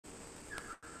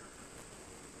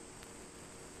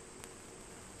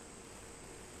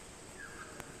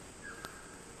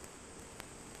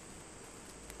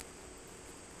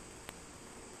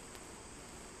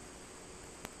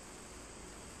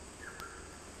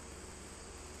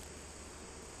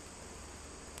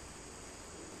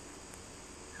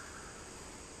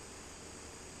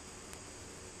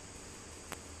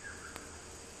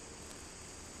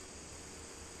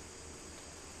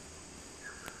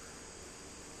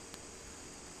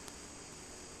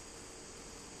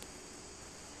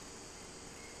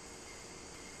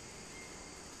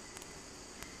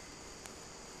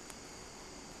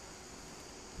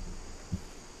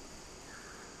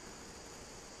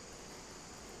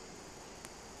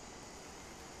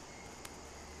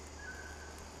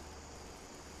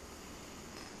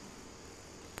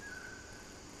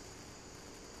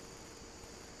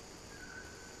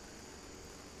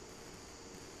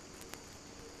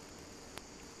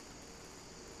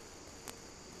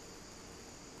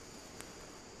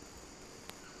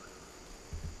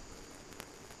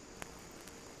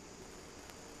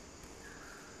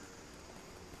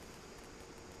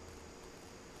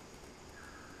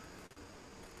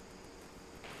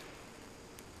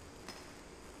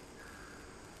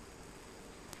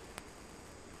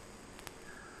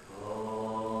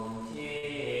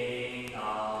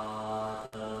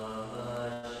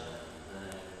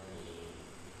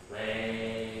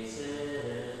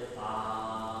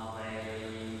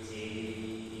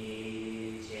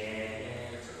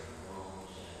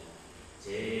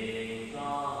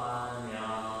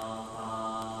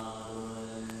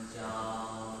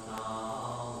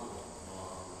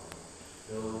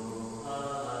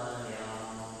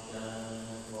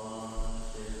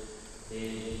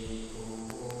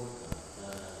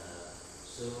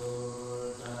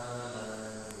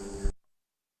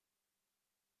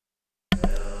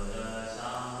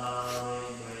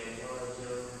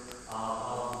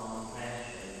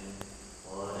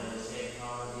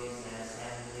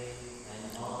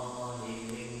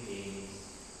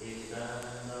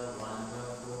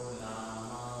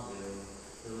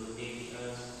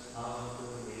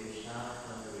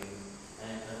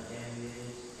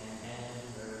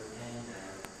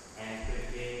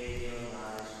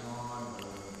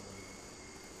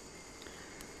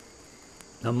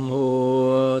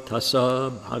Namo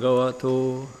tassa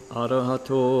bhagavato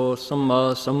arahato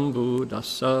samma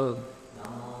sambuddhassa.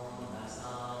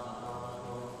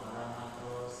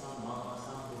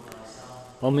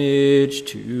 Homage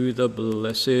to the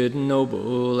blessed,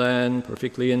 noble, and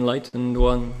perfectly enlightened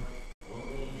one.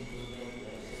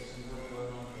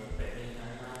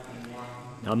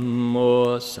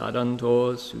 Namo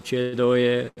sadanto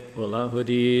suchedoye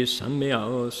olahudi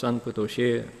sanmiao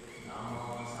sanputoshe.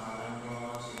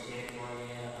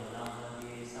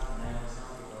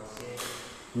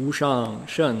 Wu shang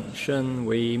shen shen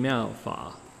wei miao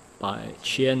fa, bai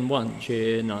qian wan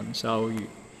jie nan sao yu.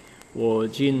 我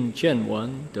今见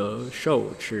闻得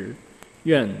受持，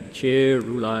愿皆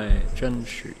如来真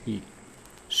实义。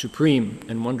 Supreme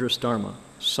and wondrous Dharma,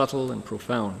 subtle and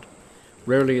profound,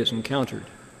 rarely is encountered,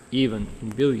 even in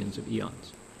billions of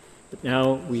eons. But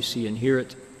now we see and hear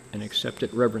it and accept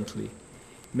it reverently.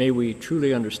 May we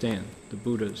truly understand the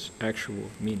Buddha's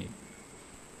actual meaning.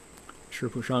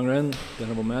 Shifu Shangren,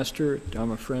 Venerable Master,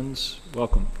 Dharma friends,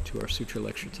 welcome to our Sutra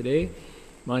lecture today.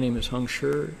 My name is Heng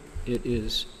Shi. It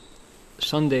is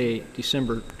Sunday,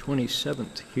 December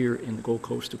 27th here in the Gold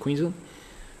Coast of Queensland,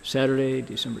 Saturday,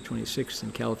 December 26th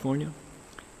in California.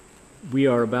 We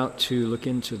are about to look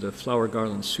into the Flower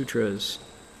Garland Sutra's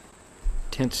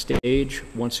 10th stage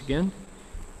once again.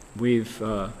 We've,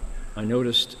 I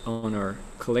noticed on our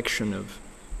collection of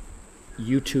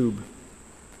YouTube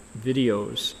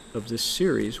videos of this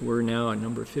series, we're now at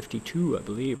number 52, I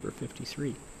believe, or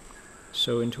 53.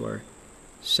 So into our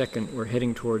second, we're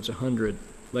heading towards 100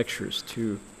 lectures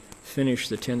to finish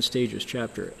the 10 stages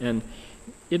chapter. And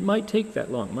it might take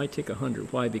that long, it might take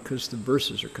 100. Why? Because the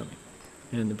verses are coming.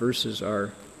 And the verses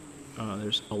are,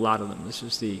 there's a lot of them. This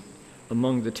is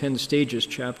among the 10 stages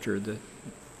chapter,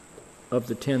 of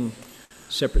the 10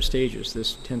 separate stages,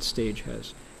 this 10th stage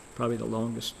has probably the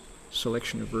longest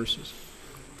selection of verses.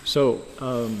 So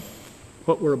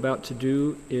what we're about to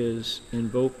do is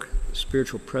invoke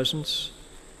spiritual presence,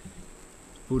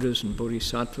 Buddhas and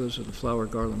Bodhisattvas of the Flower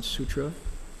Garland Sutra,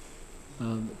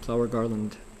 Flower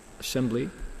Garland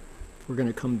Assembly. We're going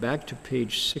to come back to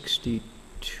page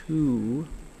 62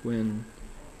 when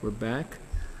we're back.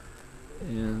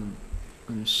 And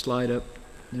I'm going to slide up,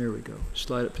 there we go,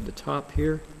 slide up to the top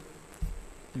here.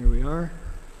 There we are.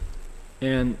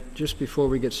 And just before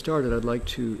we get started, I'd like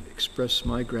to express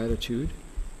my gratitude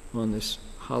on this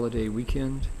holiday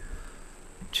weekend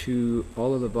to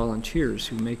all of the volunteers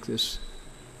who make this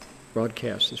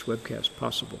broadcast, this webcast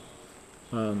possible.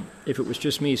 If it was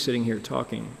just me sitting here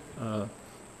talking,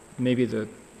 maybe the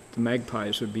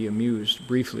magpies would be amused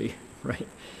briefly, right?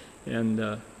 And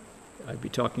I'd be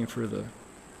talking for the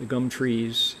gum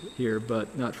trees here,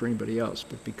 but not for anybody else.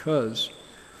 But because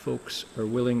folks are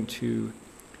willing to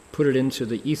put it into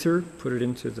the ether, put it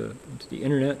into the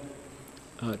internet,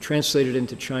 translate it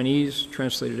into Chinese,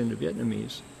 translate it into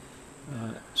Vietnamese.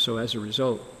 So as a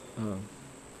result,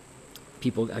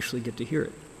 people actually get to hear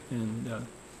it and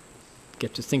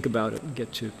get to think about it and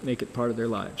get to make it part of their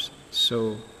lives.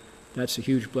 So that's a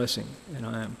huge blessing, and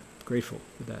I am grateful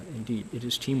for that indeed. It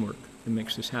is teamwork that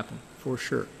makes this happen, for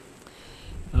sure.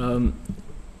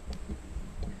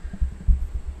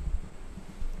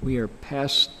 We are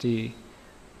past the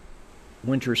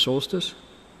winter solstice,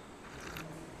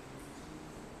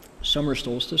 summer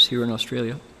solstice here in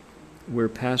Australia. We're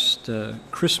past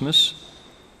Christmas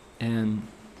and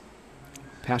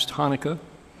past Hanukkah.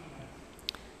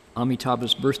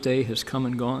 Amitabha's birthday has come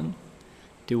and gone.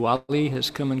 Diwali has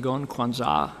come and gone,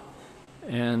 Kwanzaa,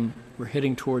 and we're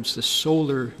heading towards the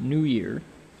solar new year.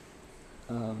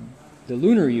 The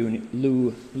lunar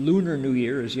new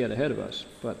year is yet ahead of us,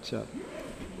 but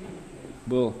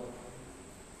we'll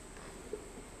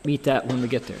meet that when we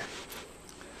get there.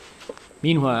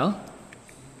 Meanwhile,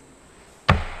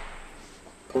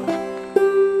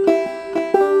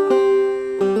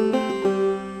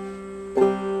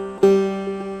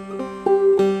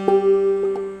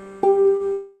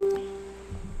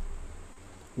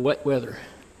 wet weather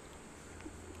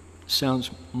sounds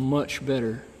much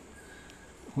better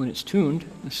when it's tuned.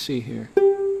 Let's see here.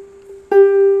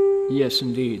 Yes,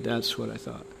 indeed, that's what I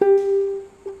thought.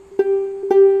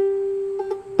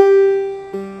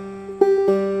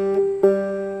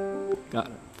 Got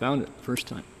it. Found it first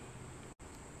time.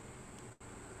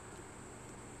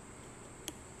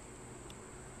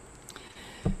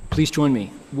 Please join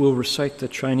me. We'll recite the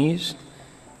Chinese,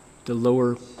 the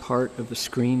lower part of the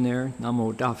screen there.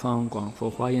 Namo Da Fang Guang Fo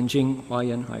Hua Yan Jing Hua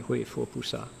Yan Hai Hui Fo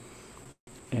Pusa.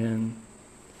 And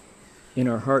in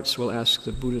our hearts, we'll ask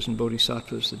the Buddhas and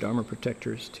Bodhisattvas, the Dharma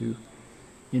protectors, to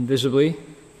invisibly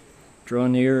draw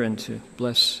near and to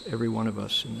bless every one of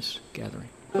us in this gathering.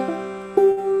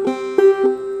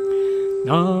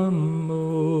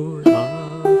 Namo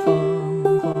Lavang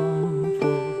Huang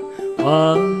Fo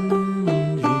Wan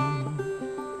Jing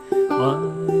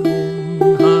Wan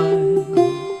Hai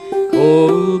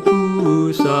O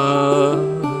Pusa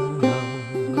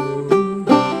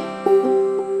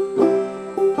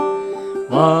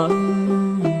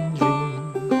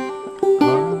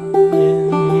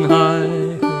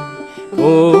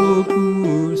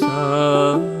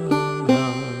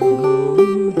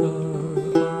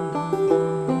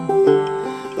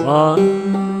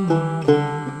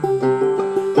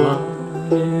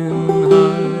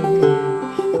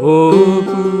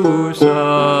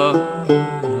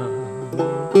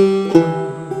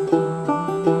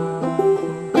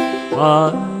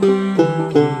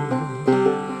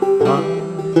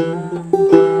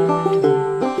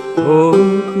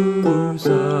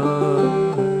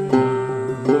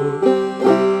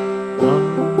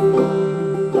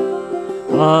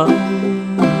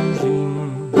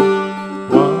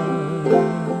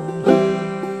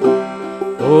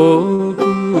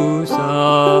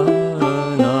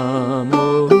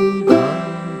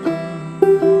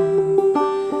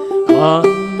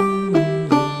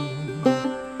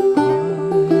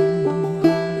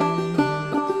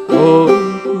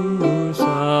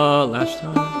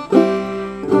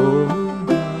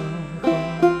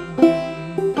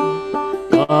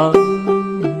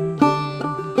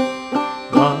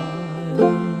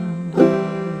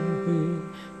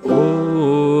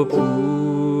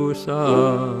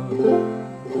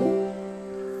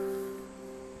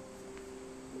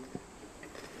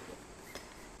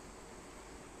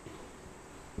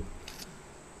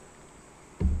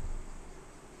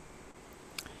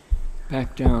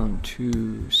Back down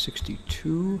to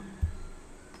 62.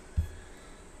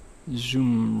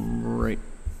 Zoom right.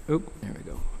 Oh, there we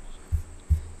go.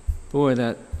 Boy,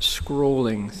 that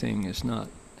scrolling thing is not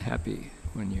happy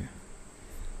when you.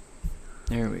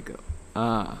 There we go.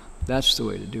 Ah, that's the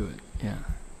way to do it. Yeah.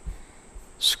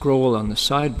 Scroll on the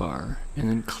sidebar and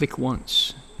then click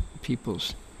once.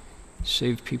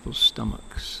 Save people's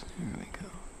stomachs. There we go.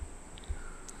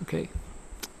 Okay.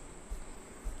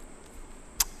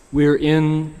 We're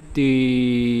in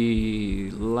the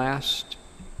last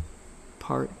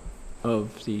part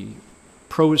of the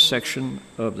prose section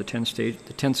of the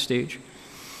 10th stage.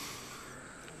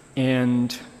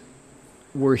 And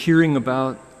we're hearing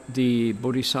about the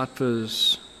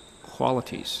Bodhisattva's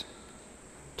qualities.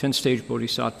 10th stage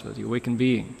Bodhisattva, the awakened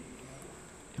being.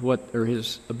 What are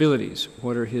his abilities?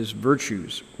 What are his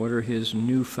virtues? What are his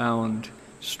newfound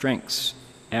strengths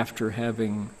after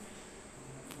having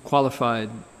qualified,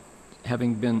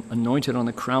 having been anointed on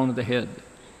the crown of the head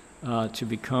to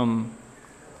become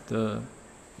the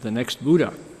next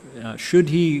Buddha, should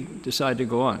he decide to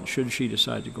go on, should she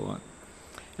decide to go on.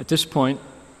 At this point,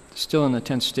 still in the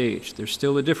 10th stage, there's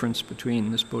still a difference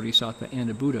between this Bodhisattva and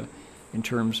a Buddha in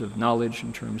terms of knowledge,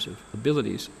 in terms of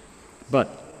abilities,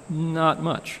 but not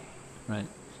much, right?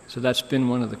 So that's been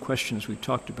one of the questions we've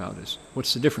talked about is,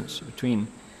 what's the difference between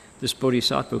this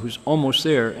Bodhisattva who's almost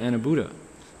there and a Buddha?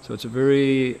 So it's a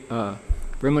very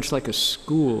much like a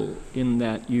school in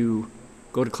that you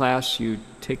go to class, you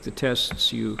take the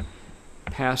tests, you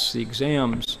pass the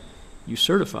exams, you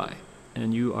certify,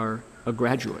 and you are a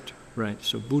graduate, right?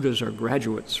 So Buddhas are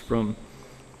graduates from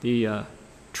the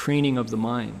training of the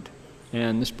mind.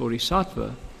 And this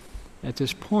Bodhisattva, at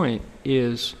this point,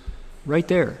 is right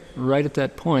there, right at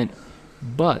that point,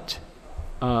 but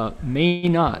may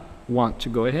not want to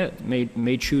go ahead,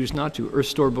 may choose not to. Earth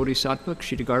Store Bodhisattva,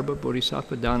 Kshitigarbha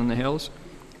Bodhisattva down in the hills,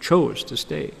 chose to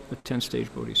stay a 10th stage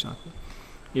Bodhisattva.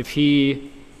 If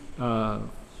he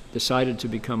decided to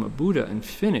become a Buddha and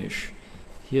finish,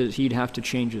 he'd have to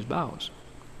change his vows,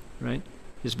 right?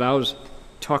 His vows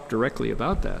talk directly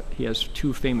about that. He has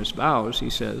two famous vows. He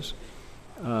says,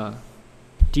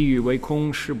 Di yu wei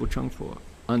kong shi bu cheng fo.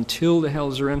 Until the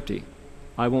hells are empty,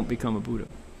 I won't become a Buddha.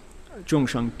 Zhong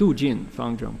shang du jin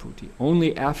fang zhang puti.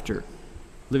 Only after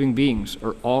living beings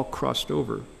are all crossed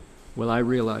over will I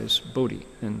realize Bodhi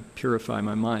and purify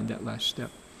my mind, that last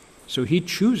step. So he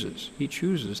chooses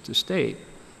to stay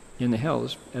in the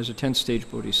hells as a 10th stage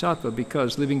Bodhisattva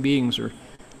because living beings are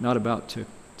not about to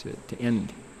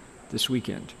end this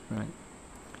weekend, right?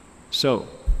 So,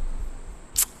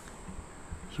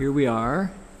 here we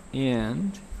are,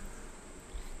 and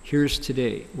here's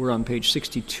today. We're on page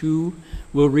 62.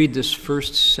 We'll read this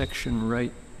first section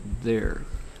right there.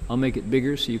 I'll make it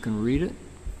bigger so you can read it.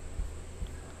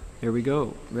 There we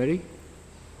go. Ready?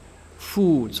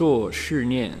 复作是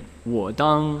念，我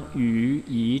当于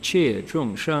一切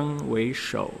众生为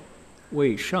首。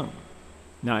为圣，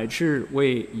乃至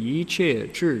为一切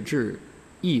智智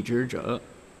义之者。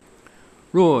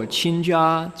若亲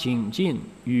家精进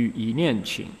于一念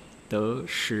请，得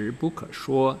实不可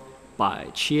说，百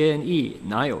千亿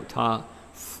哪有他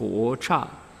佛刹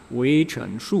微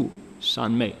尘数三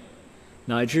昧，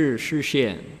乃至实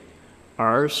现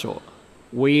而所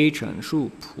微尘数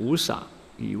菩萨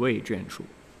以为眷属。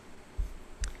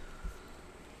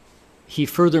He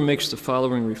further makes the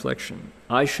following reflection: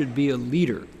 I should be a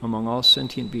leader among all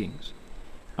sentient beings.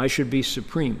 I should be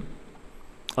supreme,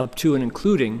 up to and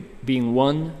including being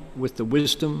one with the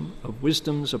wisdom of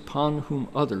wisdoms upon whom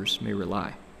others may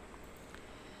rely.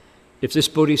 If this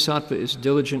bodhisattva is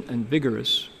diligent and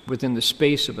vigorous within the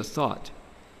space of a thought,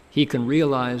 he can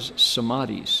realize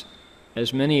samadhis,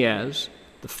 as many as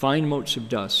the fine motes of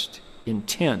dust in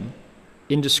 10,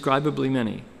 indescribably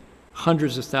many,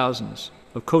 hundreds of thousands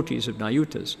of kotis of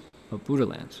nayutas of Buddha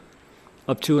lands,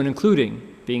 up to and including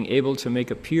being able to make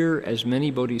appear as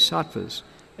many bodhisattvas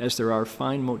as there are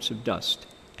fine motes of dust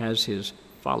as his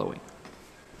following.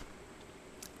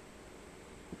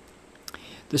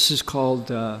 This is called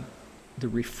the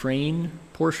refrain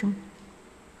portion,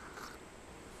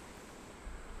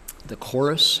 the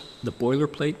chorus, the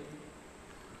boilerplate.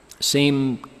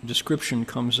 Same description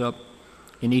comes up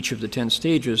in each of the 10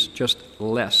 stages, just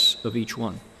less of each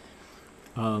one.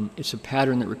 It's a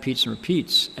pattern that repeats and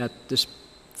repeats at this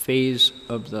phase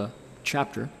of the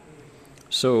chapter.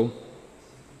 So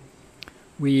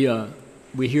we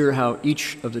hear how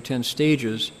each of the 10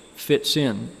 stages fits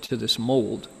in to this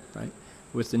mold, right,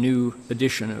 with the new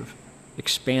addition of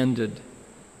expanded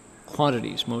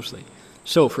quantities mostly.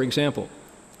 So, for example,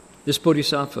 this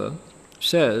bodhisattva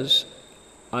says,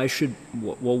 I should,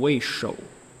 我为首，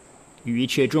与一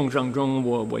切众生中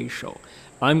我为首.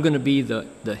 I'm going to be the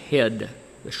head,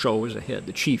 the shou is the head,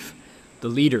 the chief, the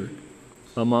leader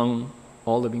among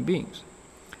all living beings.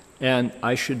 And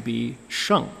I should be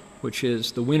sheng, which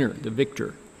is the winner, the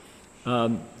victor.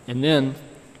 And then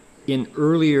in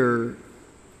earlier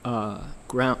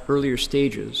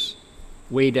stages,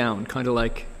 way down, kind of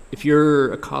like if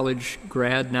you're a college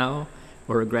grad now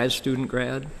or a grad student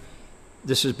grad,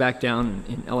 this is back down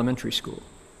in elementary school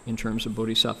in terms of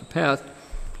Bodhisattva path.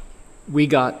 We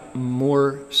got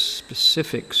more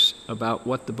specifics about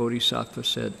what the Bodhisattva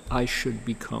said I should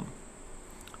become.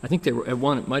 I think they were at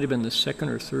one, it might have been the second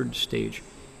or third stage,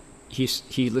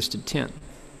 he listed 10.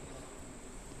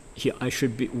 I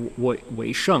should be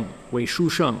为圣, 为殊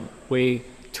胜, 为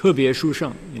特别殊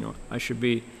胜, I should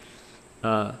be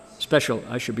special,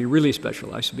 I should be really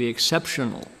special, I should be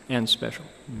exceptional and special.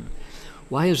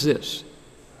 Why is this?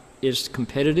 Is it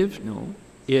competitive? No.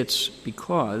 It's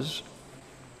because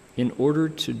in order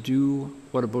to do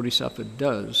what a bodhisattva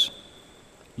does,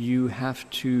 you have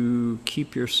to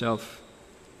keep yourself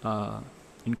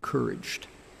encouraged.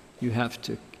 You have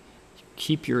to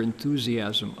keep your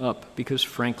enthusiasm up because,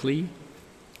 frankly,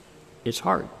 it's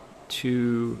hard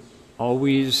to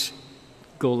always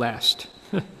go last.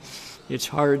 It's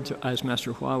hard to, as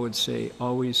Master Hua would say,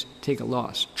 always take a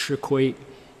loss, 吃亏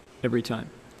every time.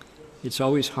 It's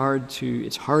hard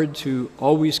to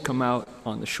always come out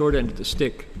on the short end of the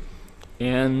stick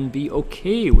and be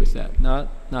okay with that,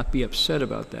 not be upset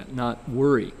about that, not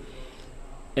worry.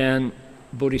 And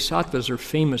bodhisattvas are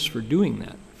famous for doing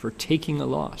that, for taking a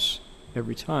loss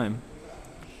every time.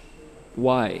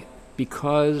 Why?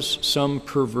 Because some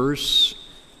perverse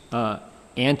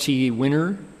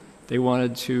anti-winner, they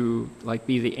wanted to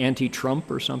be the anti-Trump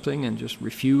or something and just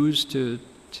refuse to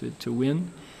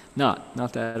win. Not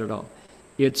that at all.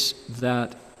 It's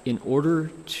that in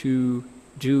order to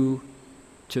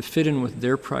fit in with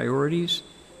their priorities,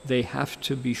 they have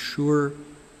to be sure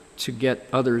to get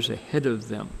others ahead of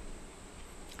them.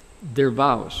 Their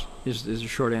vows is a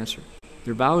short answer.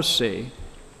 Their vows say,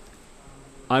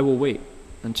 I will wait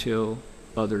until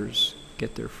others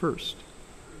get there first,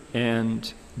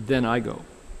 and then I go.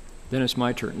 Then it's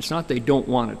my turn. It's not they don't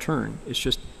want a turn, it's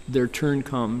just their turn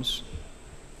comes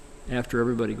after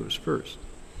everybody goes first.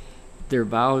 Their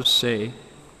vows say,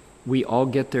 we all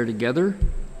get there together,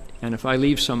 and if I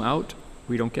leave some out,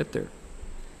 we don't get there.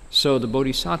 So the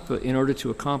bodhisattva, in order to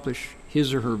accomplish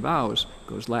his or her vows,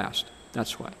 goes last.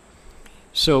 That's why.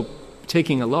 So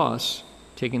taking a loss,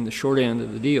 taking the short end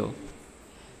of the deal,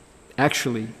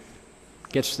 actually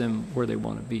gets them where they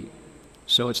want to be.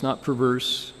 So it's not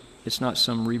perverse, it's not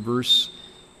some reverse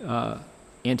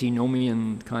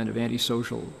antinomian kind of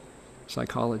antisocial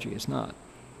psychology. It's not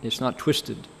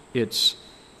twisted.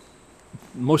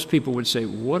 Most people would say,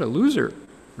 what a loser,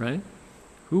 right?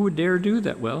 Who would dare do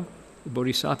that? Well, the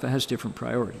bodhisattva has different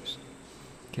priorities.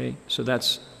 Okay, so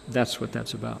that's what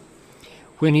that's about.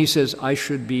 When he says, I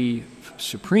should be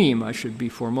supreme, I should be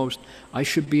foremost, I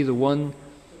should be the one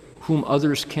whom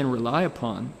others can rely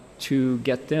upon to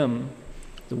get them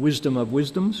the wisdom of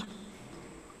wisdoms.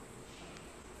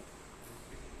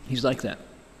 He's like that.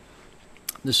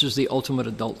 This is the ultimate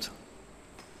adult.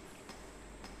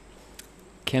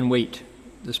 Can wait.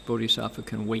 This Bodhisattva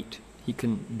can wait. He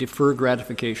can defer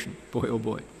gratification. Boy, oh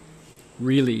boy.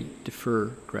 Really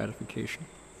defer gratification.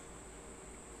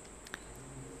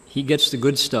 He gets the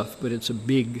good stuff, but it's a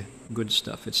big good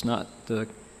stuff. It's not the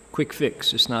quick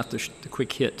fix. It's not the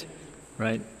quick hit,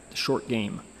 right? The short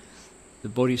game. The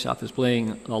Bodhisattva is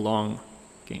playing a long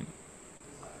game.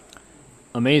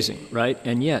 Amazing, right?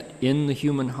 And yet, in the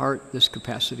human heart, this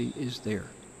capacity is there.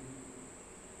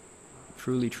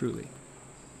 Truly, truly.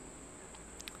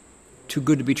 Too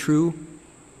good to be true?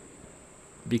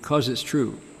 Because it's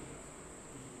true.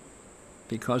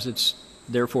 Because it's,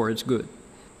 therefore it's good.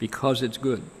 Because it's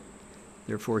good,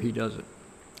 therefore he does it.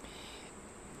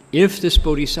 If this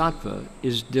Bodhisattva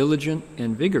is diligent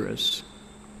and vigorous,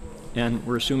 and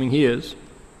we're assuming he is,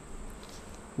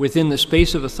 within the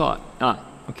space of a thought,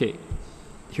 okay,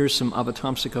 here's some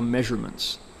Avatamsaka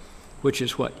measurements, which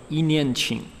is what?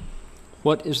 Inianqing.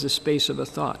 What is the space of a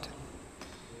thought?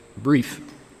 Brief.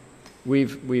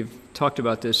 We've talked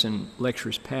about this in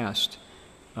lectures past,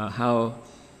 how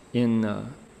in the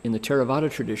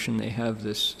Theravada tradition they have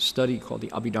this study called the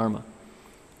Abhidharma.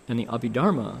 And the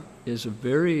Abhidharma is a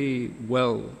very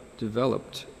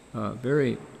well-developed,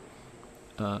 very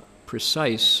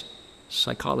precise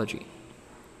psychology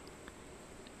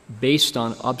based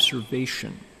on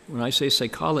observation. When I say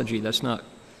psychology, that's not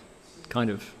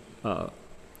kind of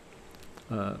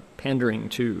pandering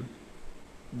to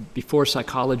before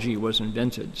psychology was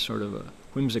invented, sort of a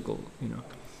whimsical,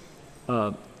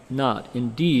 not.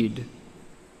 Indeed,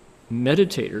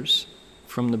 meditators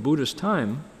from the Buddha's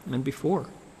time and before,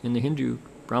 in the Hindu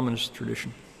Brahmanist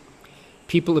tradition,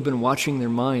 people have been watching their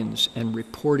minds and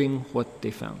reporting what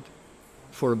they found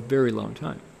for a very long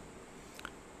time.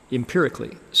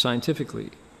 Empirically,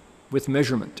 scientifically, with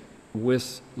measurement,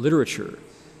 with literature,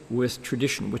 with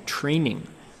tradition, with training,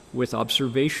 with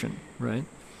observation, right?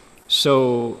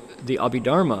 So the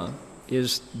Abhidharma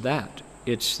is that.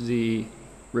 It's the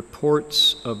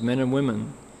reports of men and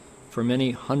women for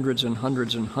many hundreds and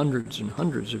hundreds and hundreds and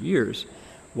hundreds of years,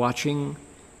 watching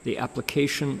the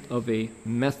application of a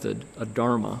method, a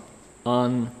dharma,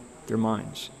 on their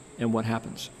minds and what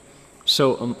happens.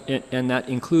 So, and that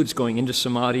includes going into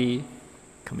samadhi,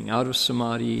 coming out of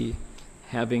samadhi,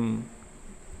 having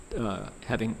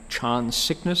chan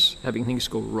sickness, having things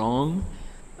go wrong,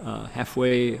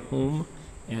 halfway home,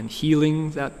 and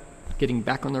healing that, getting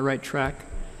back on the right track,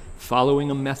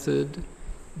 following a method,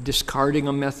 discarding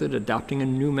a method, adopting a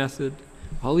new method.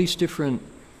 All these different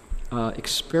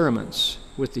experiments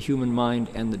with the human mind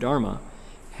and the Dharma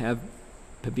have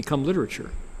become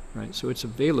literature, right? So it's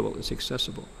available, it's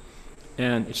accessible,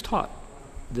 and it's taught,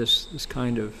 this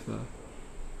kind of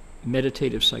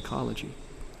meditative psychology.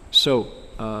 So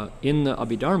in the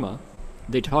Abhidharma,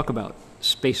 they talk about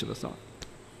space of a thought.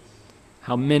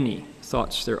 How many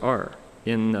thoughts there are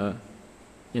in the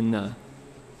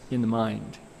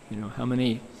mind, how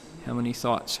many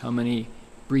thoughts, how many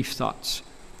brief thoughts,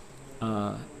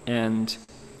 and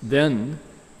then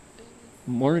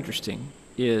more interesting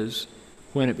is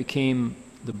when it became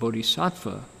the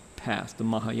Bodhisattva path, the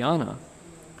Mahayana,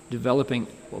 developing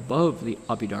above the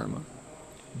Abhidharma,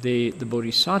 the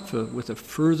Bodhisattva, with a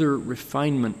further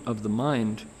refinement of the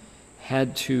mind,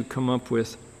 had to come up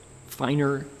with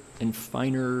finer and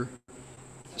finer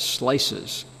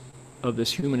slices of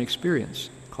this human experience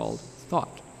called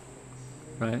thought,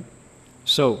 right?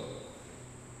 So,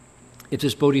 if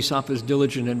this Bodhisattva is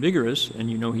diligent and vigorous, and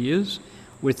he is,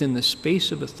 within the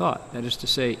space of a thought, that is to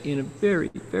say, in a very,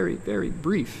 very, very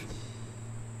brief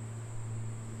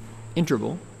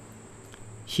interval,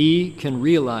 he can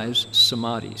realize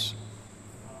samadhis.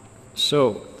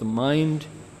 So, the mind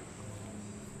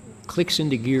clicks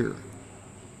into gear,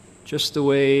 just the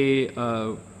way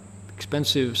an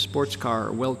expensive sports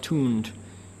car, well-tuned,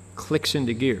 clicks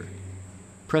into gear.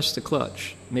 Press the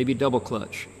clutch, maybe double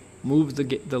clutch, move the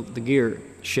gear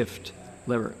shift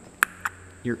lever.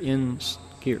 You're in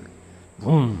gear.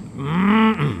 Boom.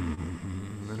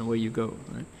 And away you go.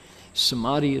 Right?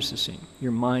 Samadhi is the same.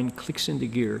 Your mind clicks into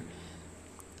gear.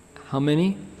 How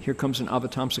many? Here comes an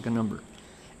Avatamsaka number.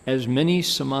 As many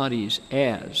samadhis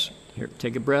as, here,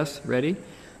 take a breath, ready?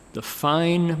 The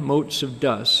fine motes of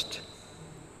dust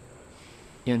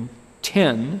in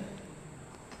 10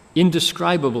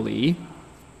 indescribably,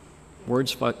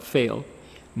 words fail,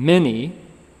 many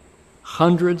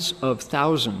hundreds of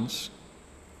thousands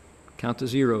count the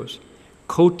zeros,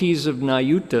 kotis of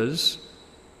nayutas,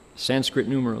 Sanskrit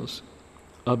numerals,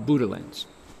 of Buddha lands.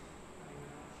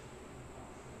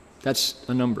 That's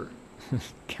a number.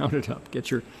 Count it up.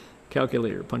 Get your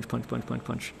calculator. Punch, punch, punch, punch,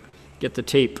 punch. Get the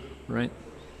tape, right?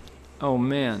 Oh,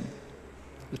 man.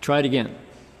 Let's try it again.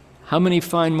 How many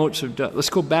fine motes of dust? Let's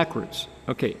go backwards.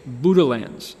 Okay, Buddha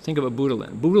lands. Think of a Buddha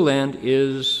land. Buddha land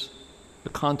is a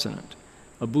continent.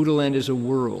 A Buddha land is a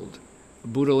world. A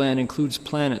Buddha land includes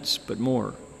planets, but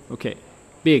more. Okay,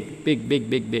 big, big, big,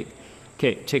 big, big.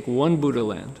 Okay, take one Buddha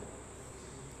land.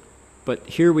 But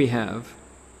here we have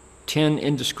 10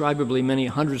 indescribably many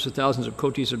hundreds of thousands of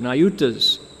kotis of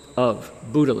nayutas of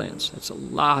Buddha lands. That's a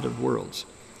lot of worlds.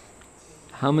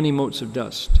 How many motes of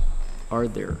dust are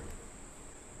there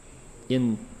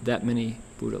in that many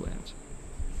Buddha lands?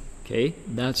 Okay,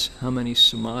 that's how many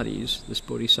samadhis this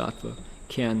bodhisattva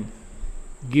can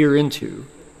gear into,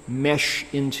 mesh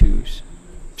into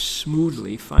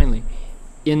smoothly, finally,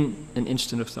 in an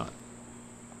instant of thought.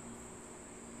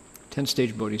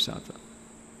 10-stage bodhisattva.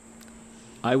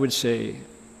 I would say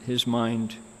his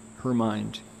mind, her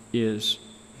mind, is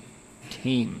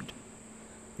tamed.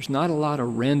 There's not a lot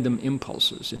of random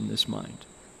impulses in this mind.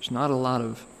 There's not a lot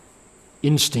of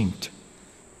instinct,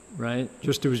 right?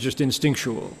 It was just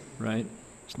instinctual, right?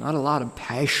 It's not a lot of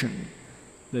passion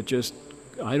that just,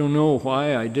 I don't know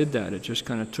why I did that. It just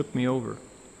kind of took me over.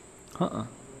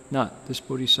 Not. This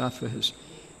bodhisattva has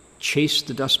chased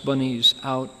the dust bunnies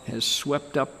out, has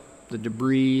swept up the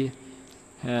debris,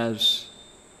 has,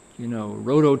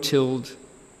 rototilled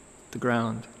the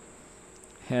ground,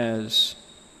 has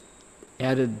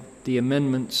added the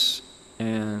amendments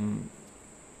and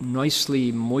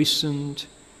nicely moistened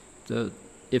the.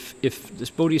 If this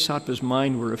bodhisattva's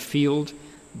mind were a field,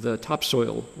 the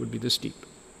topsoil would be this deep,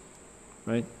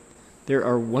 right? There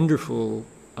are wonderful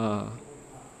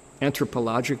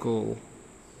anthropological,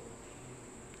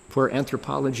 where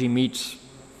anthropology meets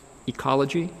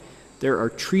ecology, there are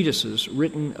treatises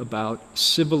written about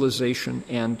civilization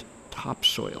and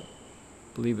topsoil,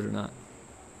 believe it or not.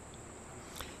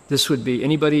 This would be,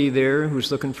 anybody there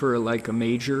who's looking for a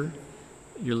major,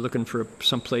 you're looking for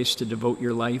some place to devote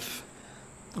your life,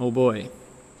 oh boy,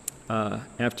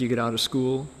 after you get out of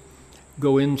school,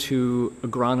 go into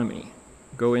agronomy,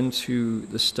 go into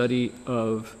the study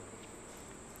of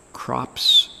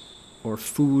crops or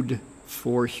food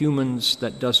for humans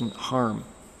that doesn't harm.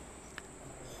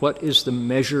 What is the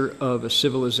measure of a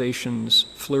civilization's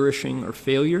flourishing or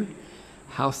failure?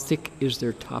 How thick is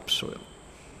their topsoil?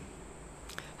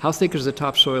 How thick is the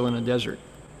topsoil in a desert?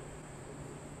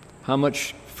 How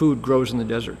much food grows in the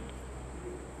desert?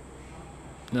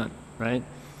 None, right?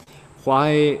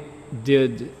 Why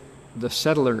did the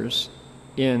settlers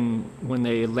when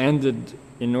they landed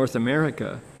in North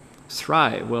America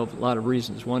thrive? Well, a lot of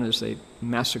reasons. One is they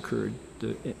massacred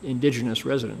the indigenous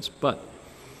residents, but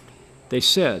they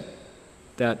said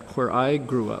that where I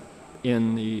grew up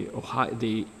in the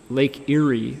Lake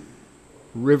Erie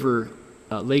River,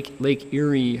 Lake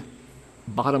Erie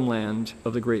bottomland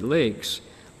of the Great Lakes,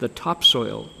 the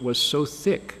topsoil was so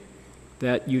thick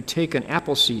that you take an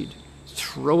apple seed,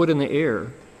 throw it in the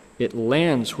air, it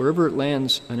lands, wherever it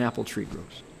lands, an apple tree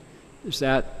grows. Is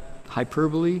that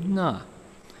hyperbole? Nah.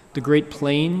 The Great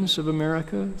Plains of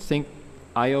America, think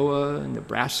Iowa,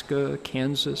 Nebraska,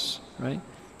 Kansas, right?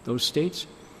 Those states.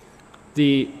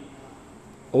 The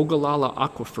Ogallala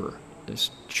Aquifer,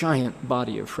 this giant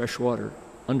body of fresh water,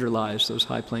 underlies those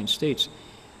high plain states.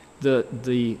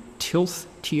 The tilth,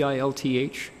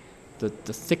 T-I-L-T-H, the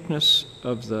thickness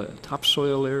of the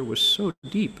topsoil there was so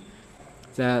deep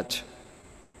that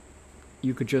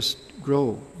you could just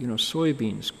grow,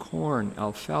 soybeans, corn,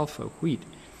 alfalfa, wheat.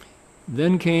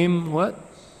 Then came what?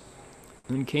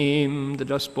 Then came the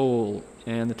Dust Bowl,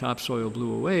 and the topsoil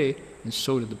blew away, and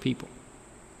so did the people.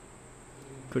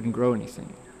 Couldn't grow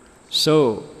anything.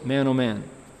 So, man oh man,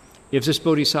 if this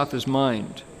bodhisattva's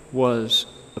mind was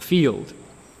a field,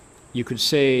 you could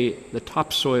say the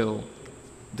topsoil,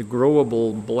 the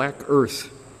growable black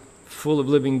earth, full of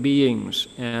living beings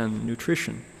and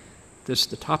nutrition, the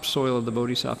topsoil of the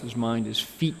bodhisattva's mind is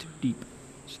feet deep.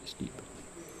 It's this deep.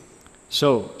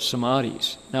 So,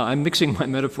 samadhis. Now, I'm mixing my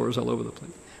metaphors all over the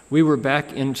place. We were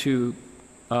back into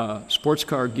sports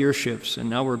car gear shifts, and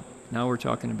now we're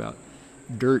talking about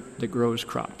dirt that grows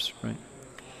crops, right?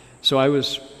 So I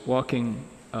was walking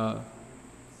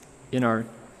in our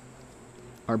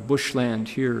bushland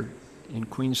here in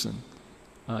Queensland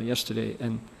yesterday,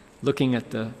 and looking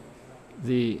at the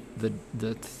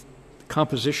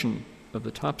composition of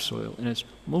the topsoil, and it's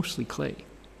mostly clay.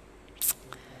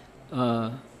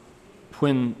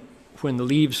 When the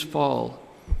leaves fall,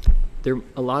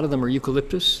 a lot of them are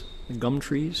eucalyptus, gum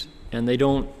trees, and they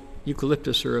don't.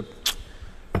 Eucalyptus are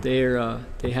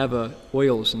they have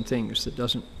oils and things that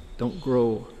don't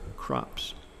grow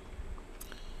crops.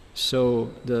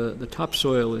 So the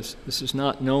topsoil this is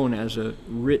not known as a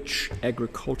rich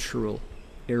agricultural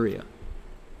area,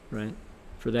 right?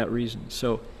 For that reason.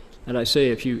 So, and I say,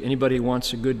 if anybody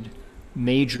wants a good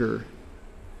major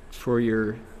for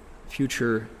your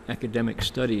future academic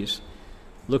studies,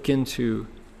 look into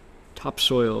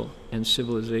topsoil and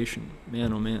civilization.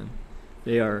 Man, oh man,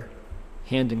 they are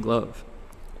hand in glove.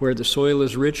 Where the soil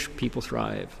is rich, people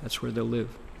thrive. That's where they'll live.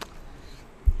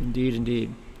 Indeed,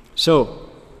 indeed. So,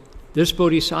 this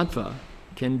bodhisattva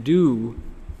can do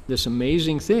this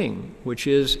amazing thing, which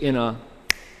is in a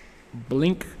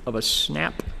blink of a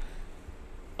snap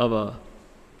of a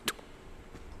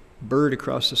bird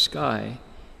across the sky,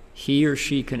 he or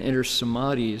she can enter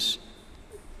samadhis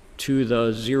to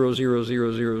the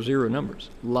 00000 numbers.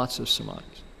 Lots of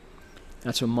samadhis.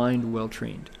 That's a mind well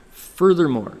trained.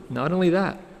 Furthermore, not only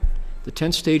that, the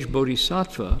 10th stage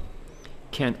bodhisattva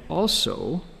can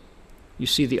also, you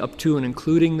see the up to and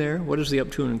including there? What does the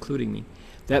up to and including mean?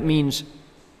 That means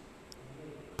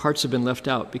parts have been left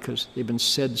out because they've been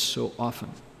said so often.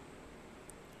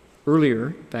 Earlier,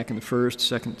 back in the first,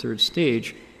 second, third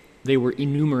stage, they were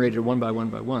enumerated one by one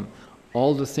by one.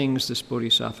 All the things this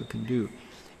bodhisattva can do.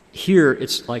 Here,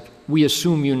 it's like, we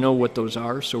assume you know what those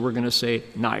are, so we're going to say,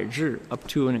 up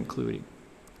to and including.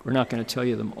 We're not going to tell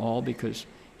you them all because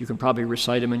you can probably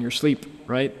recite them in your sleep,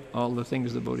 right? All the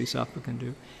things the bodhisattva can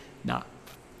do. Nah.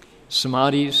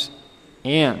 Samadhis,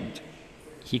 and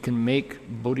he can make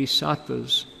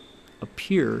bodhisattvas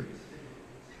appear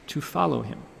to follow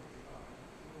him.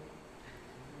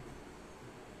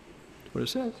 That's what it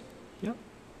says. Yeah.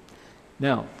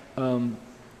 Now,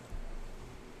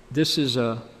 this is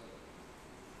an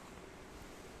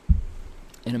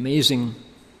amazing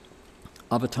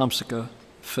Avatamsaka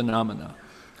phenomena.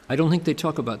 I don't think they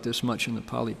talk about this much in the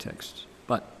Pali texts,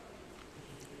 but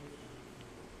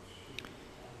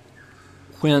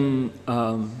when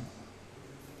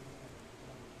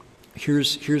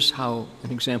here's how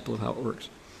an example of how it works.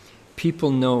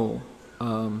 People know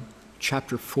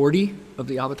chapter 40 of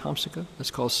the Avatamsaka.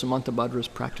 That's called Samantabhadra's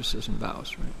Practices and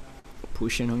Vows, right?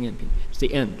 It's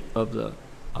the end of the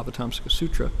Avatamsaka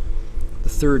Sutra, the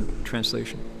third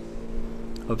translation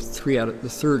of the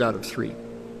third out of three.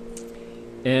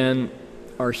 And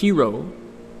our hero,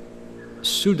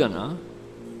 Sudhana,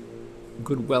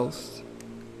 good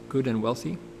and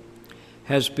wealthy,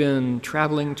 has been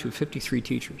traveling to 53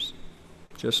 teachers,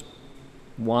 just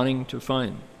wanting to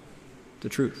find the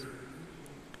truth.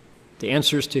 The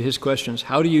answers to his questions: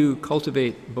 how do you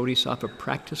cultivate bodhisattva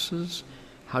practices?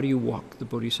 How do you walk the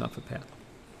bodhisattva path?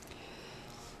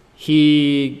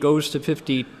 He goes to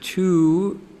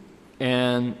 52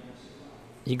 and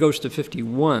he goes to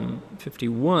 51.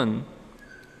 51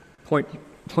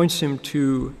 points him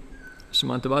to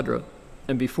Samantabhadra.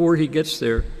 And before he gets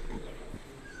there,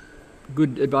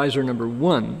 good advisor number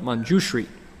 1, Manjushri,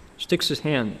 sticks his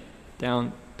hand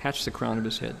down, pats the crown of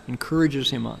his head,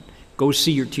 encourages him on. Go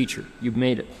see your teacher. You've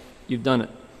made it. You've done it.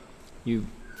 You've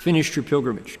finished your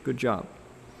pilgrimage. Good job.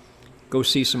 Go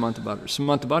see Samantabhadra.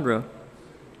 Samantabhadra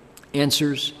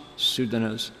answers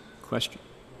Sudhana's question.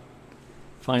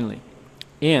 Finally.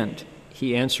 And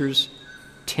he answers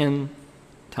 10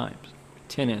 times.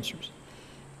 10 answers.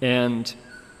 And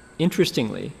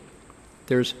interestingly,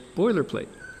 there's boilerplate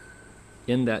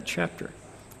in that chapter.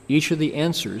 Each of the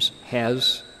answers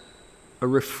has a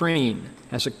refrain,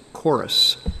 has a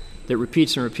chorus that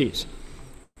repeats and repeats.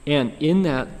 And in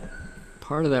that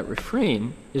part of that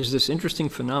refrain is this interesting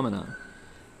phenomenon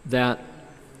that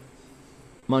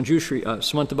Manjushri,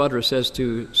 Samantabhadra says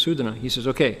to Sudhana, he says,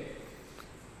 okay,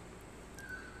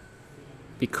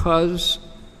 because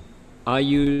I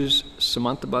use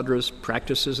Samantabhadra's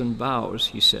practices and vows,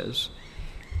 he says,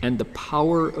 and the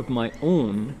power of my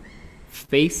own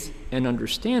faith and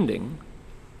understanding,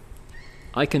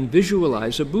 I can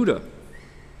visualize a Buddha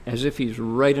as if he's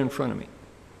right in front of me.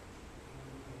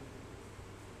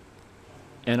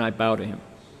 And I bow to him.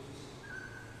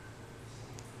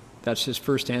 That's his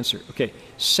first answer. Okay,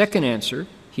 second answer,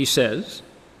 he says,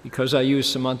 because I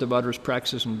use Samantabhadra's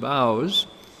practices and vows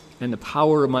and the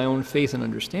power of my own faith and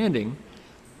understanding,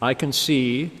 I can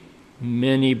see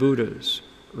many Buddhas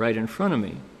right in front of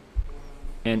me.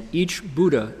 And each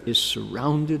Buddha is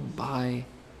surrounded by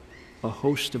a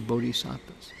host of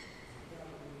bodhisattvas.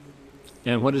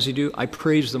 And what does he do? I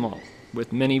praise them all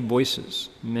with many voices,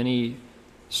 many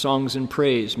songs in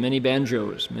praise, many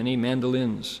banjos, many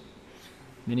mandolins,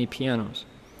 many pianos.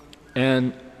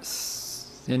 And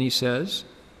then he says,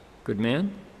 good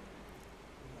man.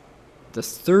 The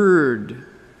third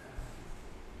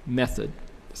method,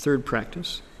 third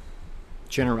practice,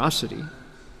 generosity,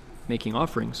 making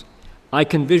offerings, I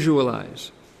can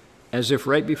visualize as if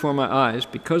right before my eyes,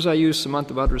 because I use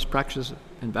Samantabhadra's practices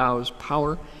and vows,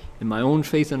 power, and my own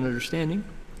faith and understanding,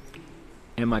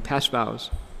 and my past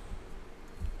vows,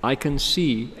 I can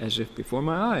see as if before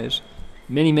my eyes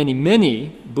many, many,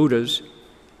 many Buddhas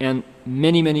and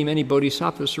many, many, many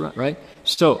Bodhisattvas around, right?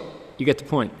 So, you get the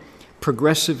point.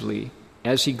 Progressively,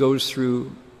 as he goes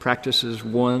through practices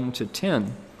 1 to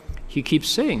 10, he keeps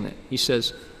saying that. He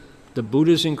says, the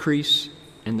Buddhas increase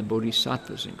and the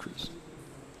Bodhisattvas increase.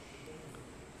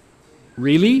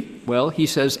 Really? Well, he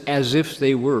says, as if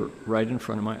they were right in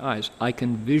front of my eyes. I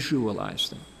can visualize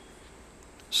them.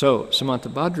 So,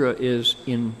 Samantabhadra is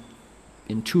in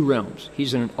two realms.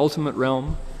 He's in an ultimate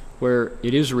realm where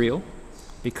it is real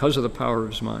because of the power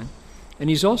of his mind. And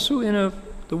he's also in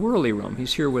the worldly realm.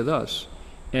 He's here with us.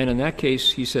 And in that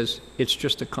case, he says, it's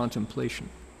just a contemplation.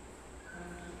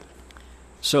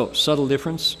 So, subtle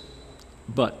difference,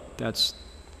 but that's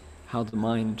how the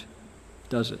mind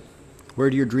does it. Where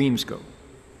do your dreams go?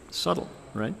 Subtle,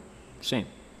 right? Same.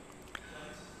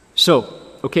 So,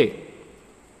 okay,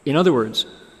 in other words,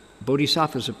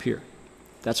 bodhisattvas appear.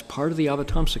 That's part of the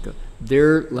Avatamsaka.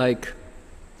 They're like,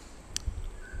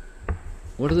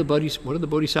 what are the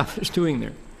bodhisattvas doing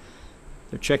there?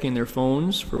 They're checking their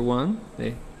phones, for one.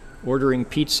 They ordering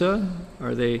pizza.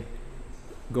 Are they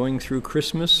going through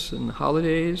Christmas and the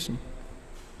holidays? And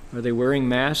are they wearing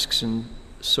masks and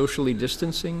socially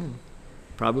distancing?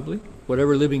 Probably.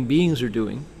 Whatever living beings are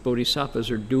doing, bodhisattvas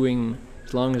are doing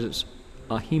as long as it's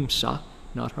ahimsa,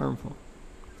 not harmful.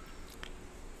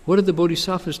 What are the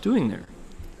bodhisattvas doing there?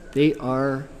 They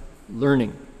are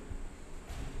learning.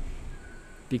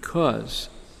 Because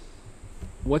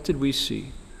what did we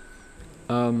see?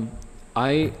 This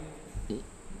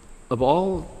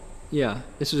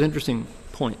is an interesting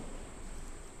point.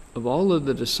 Of all of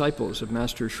the disciples of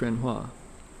Master Hsuan Hua,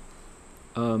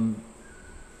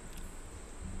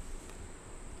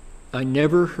 I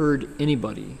never heard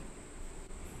anybody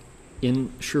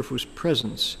in Shifu's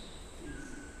presence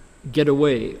get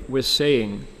away with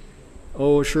saying,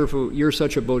 "Oh, Shifu, you're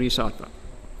such a bodhisattva."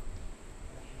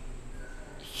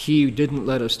 He didn't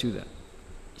let us do that.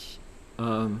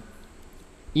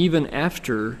 Even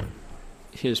after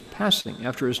his passing,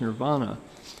 after his nirvana,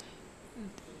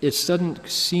 it doesn't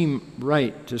seem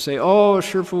right to say, "Oh,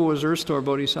 Shifu was Erstor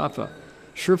Bodhisattva.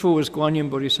 Shifu was Guanyin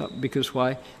Bodhisattva," because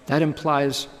why? That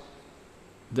implies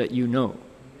that you know,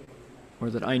 or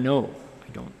that I know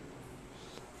I don't.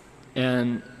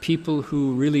 And people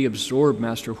who really absorb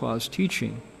Master Hua's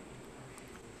teaching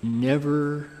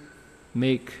never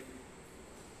make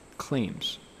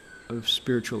claims of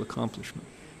spiritual accomplishment.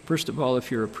 First of all,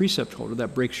 if you're a precept holder,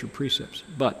 that breaks your precepts.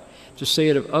 But to say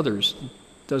it of others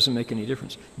doesn't make any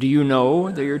difference. Do you know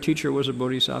that your teacher was a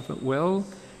bodhisattva? Well,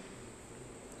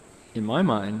 in my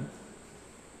mind,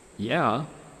 yeah,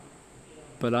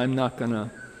 but I'm not going to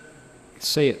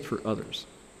say it for others.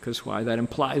 Because why? That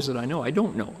implies that I know. I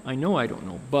don't know. I know I don't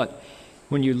know. But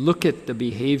when you look at the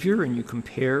behavior and you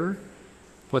compare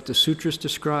what the sutras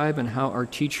describe and how our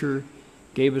teacher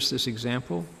gave us this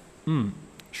example,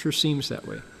 sure seems that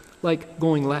way. Like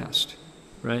going last,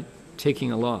 right?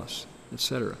 Taking a loss,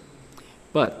 etc.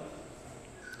 But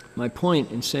my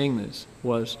point in saying this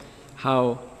was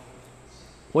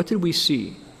what did we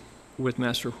see with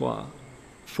Master Hua?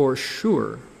 For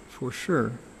sure,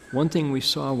 one thing we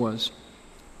saw was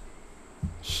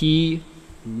he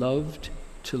loved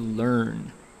to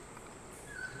learn.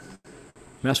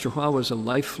 Master Hua was a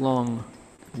lifelong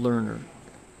learner.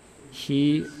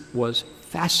 He was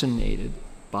fascinated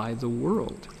by the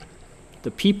world,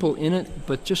 the people in it,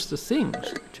 but just the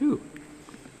things too.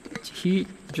 He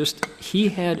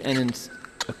had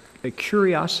a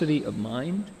curiosity of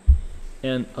mind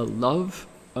and a love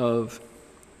of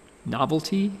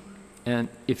novelty, and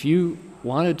if you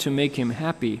wanted to make him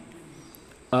happy,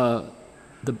 the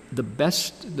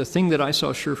thing that I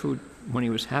saw Shifu when he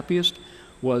was happiest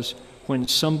was when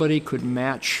somebody could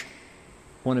match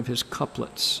one of his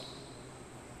couplets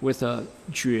with a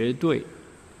绝对,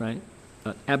 right?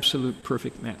 An absolute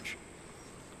perfect match.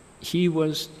 He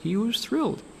was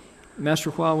thrilled.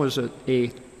 Master Hua was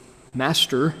a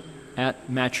master at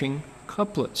matching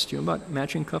couplets. Do you know about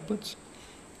matching couplets?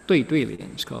 对对联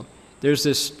it's called. There's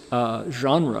this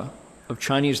genre of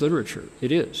Chinese literature.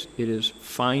 It is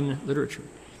fine literature,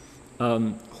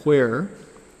 where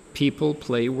people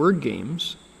play word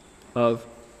games of,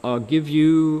 I'll give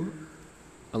you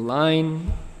a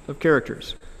line of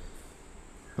characters,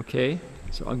 okay?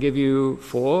 So I'll give you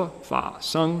Fo, Fa,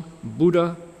 Sung,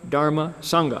 Buddha, Dharma,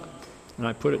 Sangha. And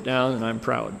I put it down and I'm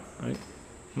proud, right?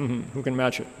 Who can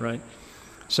match it, right?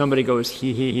 Somebody goes,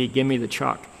 he, give me the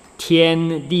chalk.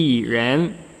 Tian, Di,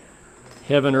 Ren,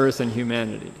 heaven, earth, and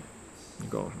humanity. You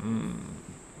go, you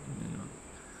know.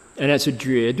 And that's a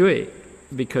绝对,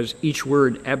 because each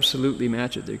word absolutely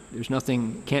matches. There's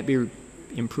nothing, can't be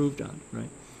improved on, right?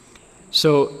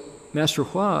 So Master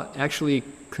Hua actually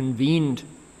convened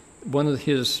one of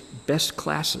his best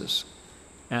classes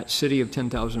at City of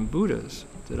 10,000 Buddhas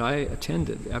that I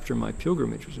attended after my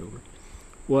pilgrimage was over,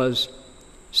 was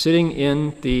sitting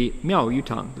in the Miao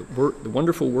Yutang, the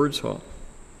wonderful words hall,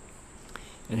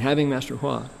 and having Master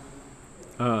Hua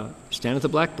stand at the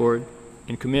blackboard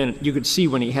and come in. You could see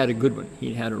when he had a good one.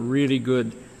 He had a really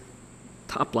good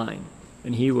top line,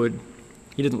 and he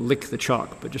didn't lick the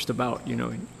chalk, but just about, you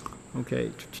know,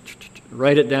 okay,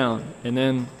 write it down, and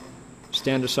then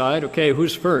stand aside. Okay,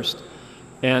 who's first?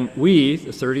 And we,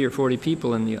 the 30 or 40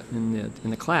 people in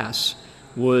the class,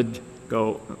 would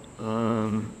go,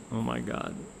 oh my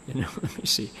God, you know, let me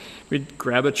see. We'd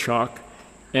grab a chalk,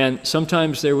 and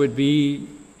sometimes there would be,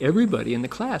 everybody in the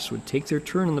class would take their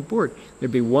turn on the board.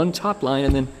 There'd be one top line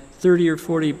and then 30 or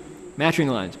 40 matching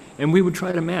lines, and we would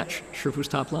try to match Shifu's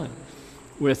top line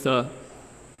with,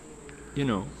 you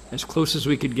know, as close as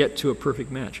we could get to a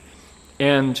perfect match.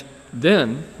 And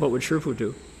then, what would Shifu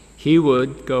do? He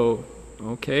would go,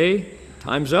 okay,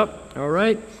 time's up, all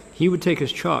right. He would take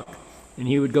his chalk, and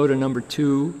he would go to number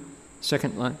 2,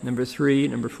 second line, number 3,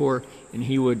 number 4, and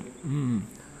he would, and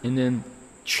then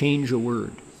change a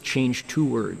word, change 2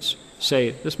 words.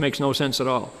 Say, this makes no sense at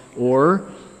all. Or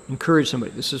encourage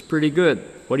somebody, this is pretty good.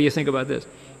 What do you think about this?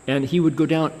 And he would go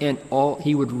down and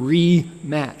he would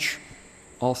rematch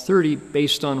all 30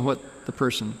 based on what the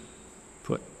person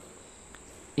put.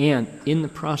 And in the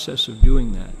process of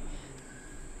doing that,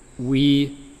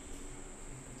 we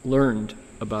learned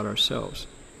about ourselves,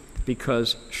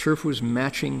 because Shifu's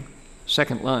matching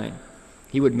second line,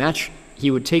 he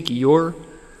would take your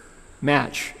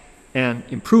match and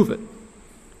improve it,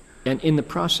 and in the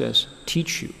process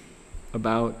teach you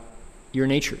about your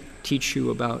nature, teach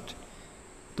you about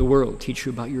the world, teach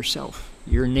you about yourself,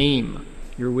 your name,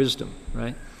 your wisdom,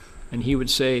 right? And he would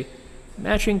say,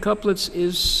 matching couplets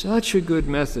is such a good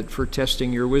method for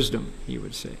testing your wisdom, he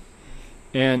would say.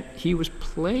 And he was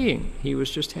playing, he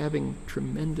was just having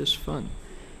tremendous fun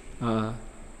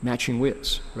matching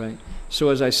wits, right? So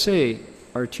as I say,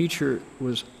 our teacher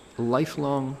was a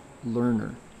lifelong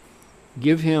learner.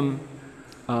 Give him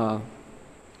a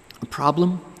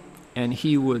problem, and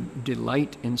he would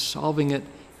delight in solving it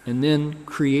and then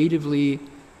creatively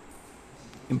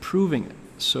improving it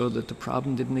so that the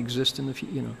problem didn't exist in the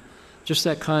future, you know. Just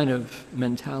that kind of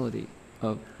mentality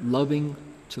of loving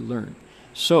to learn.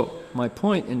 So, my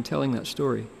point in telling that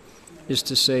story is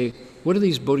to say, what are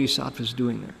these bodhisattvas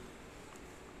doing there?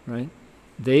 Right?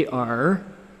 They are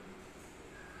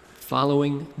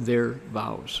following their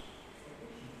vows.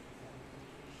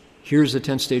 Here's the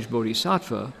 10th-stage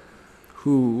bodhisattva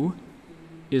who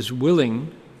is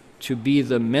willing to be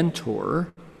the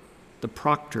mentor, the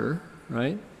proctor,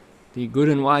 right? The good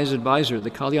and wise advisor,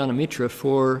 the Kalyana Mitra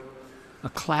for a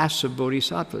class of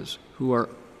bodhisattvas who are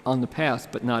on the path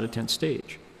but not a 10th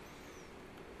stage.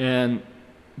 And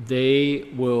they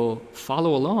will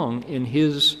follow along in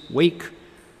his wake,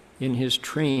 in his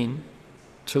train,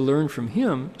 to learn from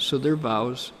him, so their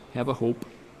vows have a hope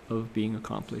of being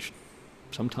accomplished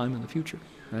sometime in the future,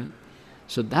 right?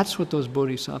 So that's what those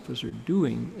bodhisattvas are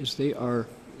doing, is they are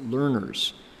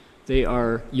learners. They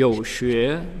are you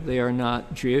xue, they are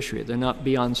not jue xue, they're not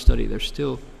beyond study, they're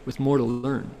still with more to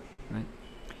learn, right?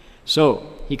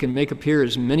 So he can make appear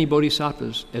as many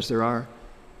bodhisattvas as there are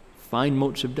fine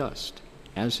motes of dust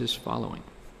as his following.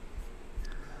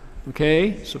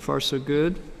 Okay, so far so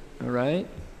good. All right,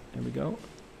 there we go.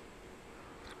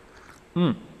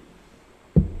 In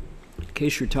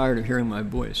case you're tired of hearing my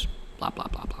voice, blah, blah,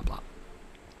 blah, blah, blah,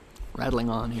 rattling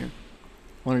on here,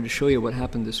 wanted to show you what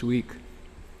happened this week.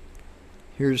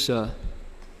 Here's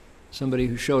somebody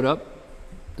who showed up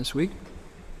this week.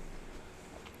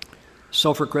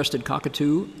 Sulfur-crested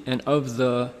cockatoo, and of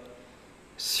the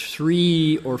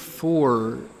 3 or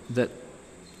 4 that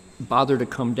bother to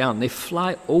come down, they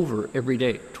fly over every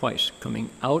day, twice, coming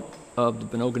out of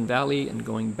the Benogan Valley and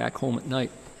going back home at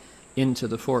night into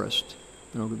the forest,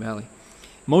 Benogan Valley.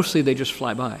 Mostly they just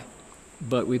fly by,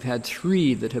 but we've had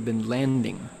 3 that have been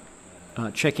landing,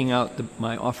 checking out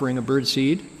my offering of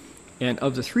birdseed, and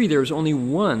of the 3, there was only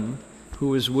 1 who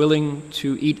was willing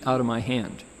to eat out of my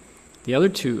hand. The other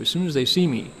 2, as soon as they see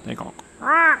me, they go,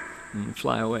 and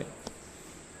fly away.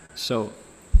 So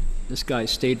This guy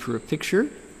stayed for a picture.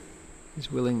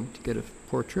 He's willing to get a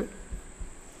portrait.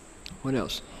 What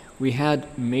else? We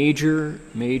had major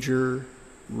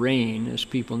rain, as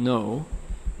people know.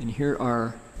 And here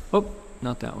are, oh,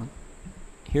 not that one.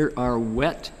 Here are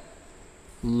wet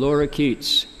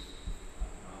lorikeets.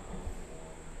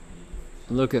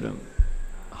 Look at them.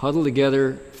 Huddled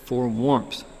together for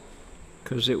warmth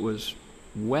because it was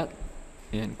wet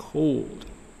and cold.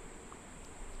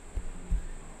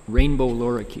 Rainbow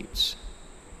lorikeets.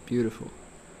 Beautiful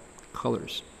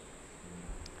colors.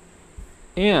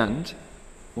 And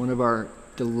one of our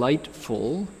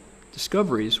delightful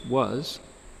discoveries was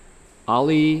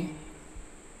Ali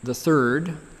the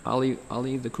Third, Ali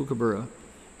the Kookaburra,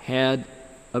 had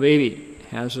a baby,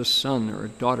 has a son or a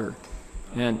daughter,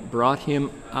 and brought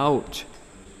him out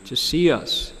to see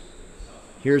us.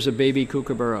 Here's a baby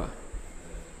kookaburra.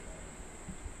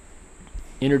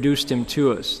 Introduced him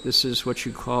to us. This is what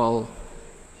you call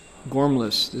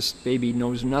gormless. This baby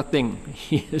knows nothing.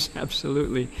 He is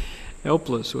absolutely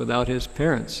helpless without his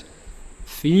parents.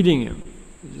 Feeding him.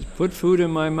 Just put food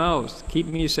in my mouth. Keep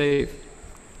me safe.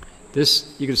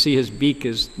 This, you can see his beak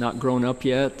is not grown up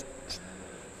yet.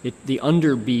 The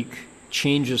underbeak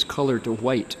changes color to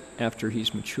white after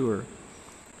he's mature.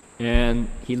 And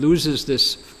he loses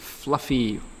this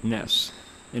fluffiness,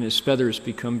 and his feathers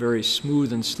become very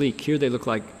smooth and sleek. Here they look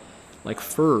like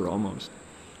fur almost.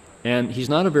 And he's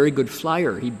not a very good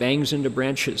flyer. He bangs into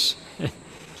branches.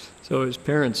 So his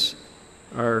parents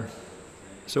are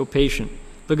so patient.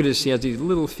 Look at this, he has these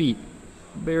little feet.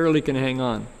 Barely can hang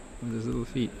on with his little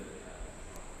feet.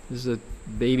 This is a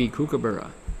baby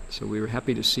kookaburra. So we were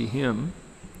happy to see him.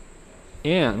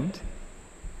 And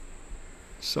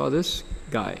saw this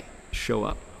guy show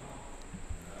up.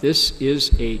 This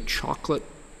is a chocolate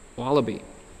wallaby,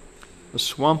 a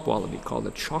swamp wallaby called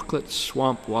a chocolate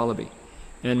swamp wallaby.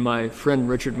 And my friend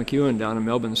Richard McEwen down in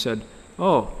Melbourne said,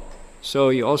 oh, so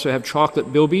you also have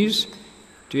chocolate bilbies?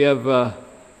 Do you have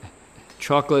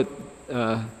chocolate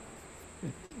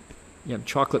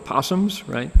possums,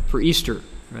 right? For Easter,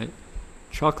 right?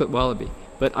 Chocolate wallaby.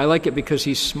 But I like it because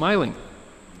he's smiling.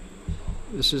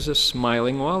 This is a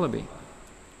smiling wallaby.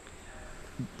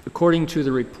 According to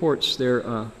the reports,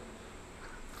 they're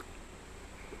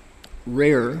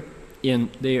rare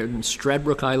they are in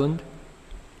Stradbroke Island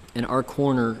and our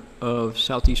corner of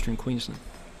southeastern Queensland.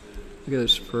 Look at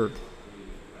this fur.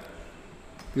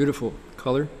 Beautiful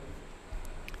color.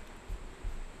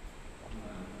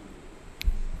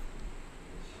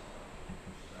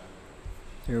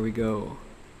 There we go.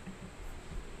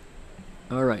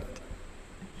 All right.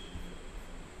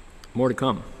 More to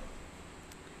come.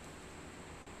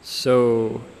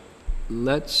 So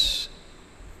let's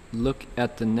look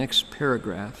at the next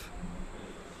paragraph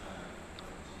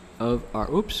of our,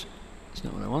 oops, that's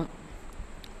not what I want.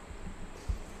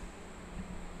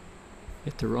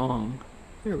 Hit the wrong,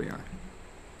 there we are.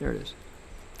 There it is.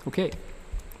 Okay,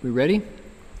 we ready?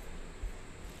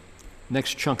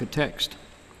 Next chunk of text.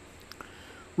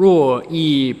 若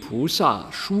依菩萨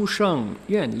殊胜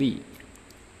愿力，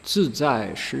自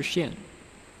在实现，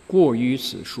过于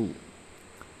此数。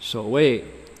所谓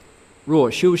若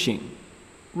修行，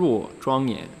若庄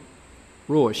严，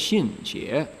若信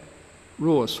解，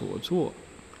若所作，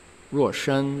若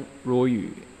身若语，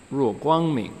若光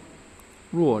明，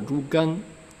若诸根，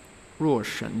若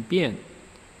神变，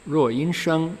若因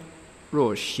生，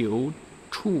若修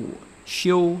处，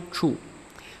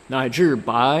乃至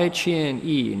百千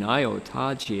亿哪有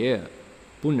他劫，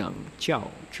不能教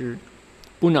之，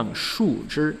不能述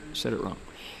之。Said it wrong.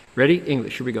 Ready?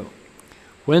 English. Here we go.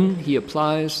 When he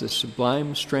applies the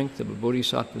sublime strength of a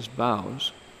bodhisattva's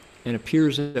vows and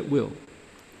appears at will,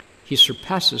 he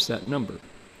surpasses that number,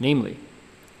 namely,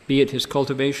 be it his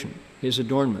cultivation, his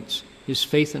adornments, his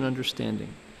faith and understanding,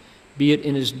 be it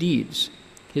in his deeds,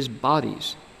 his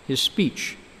bodies, his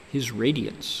speech, his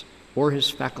radiance, or his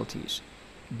faculties,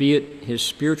 be it his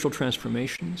spiritual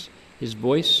transformations, his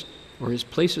voice, or his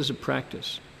places of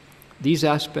practice. These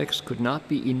aspects could not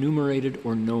be enumerated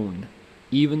or known,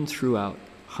 even throughout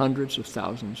hundreds of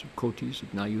thousands of kotis, of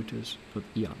nayutas, of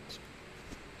eons.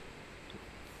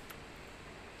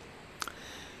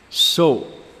 So,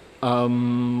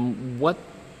 what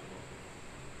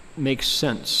makes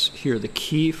sense here, the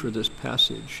key for this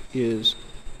passage, is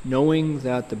knowing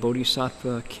that the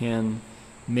bodhisattva can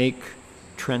make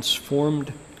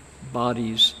transformed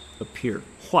bodies appear.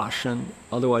 Hua Shen,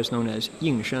 otherwise known as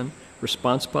Ying Shen,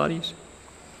 response bodies,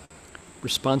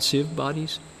 responsive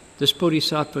bodies. This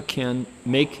bodhisattva can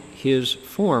make his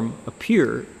form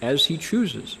appear as he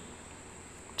chooses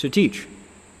to teach.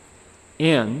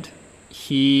 And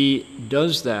he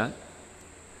does that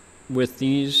with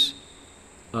these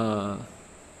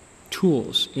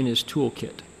tools in his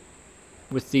toolkit,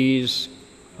 with these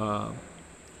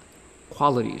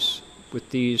qualities, with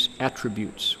these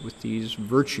attributes, with these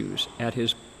virtues at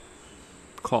his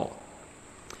call.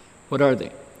 What are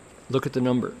they? Look at the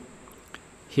number.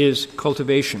 His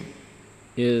cultivation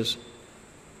is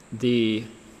the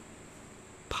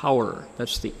power,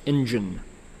 that's the engine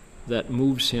that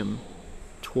moves him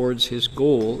towards his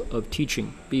goal of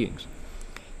teaching beings.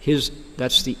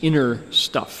 That's the inner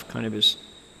stuff, kind of his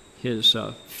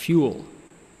fuel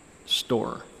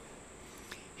store.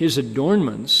 His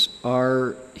adornments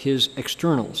are his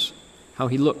externals, how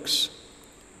he looks,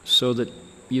 so that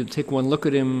you take one look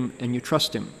at him and you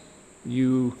trust him.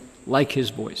 You like his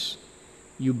voice.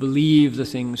 You believe the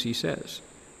things he says,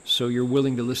 so you're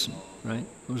willing to listen, right?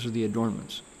 Those are the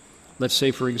adornments. Let's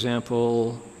say, for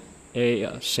example,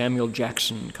 a Samuel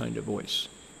Jackson kind of voice,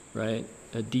 right?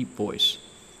 A deep voice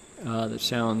that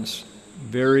sounds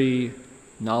very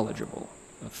knowledgeable,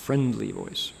 a friendly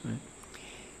voice, right?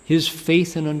 His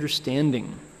faith and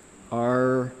understanding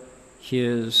are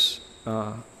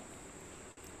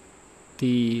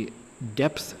the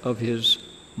depth of his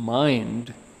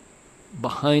mind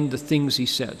behind the things he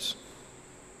says.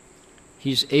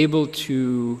 He's able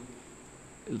to,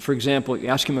 for example, you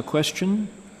ask him a question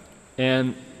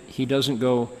and he doesn't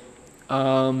go,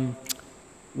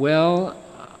 well,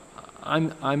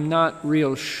 I'm not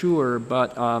real sure,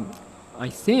 but I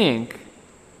think.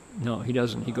 No, he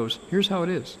doesn't. He goes, here's how it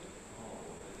is.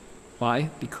 Why?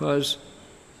 Because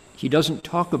he doesn't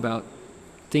talk about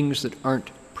things that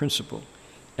aren't principle.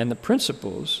 And the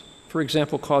principles, for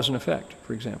example, cause and effect,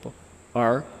 for example,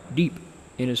 are deep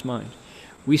in his mind.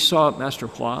 We saw Master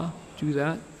Hua do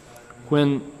that.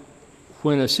 When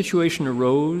a situation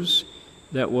arose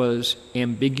that was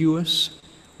ambiguous,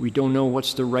 we don't know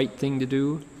what's the right thing to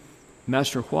do,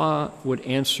 Master Hua would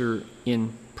answer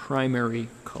in primary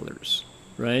colors,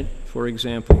 right? For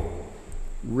example,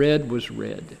 red was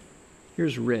red.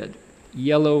 Here's red.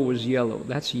 Yellow was yellow.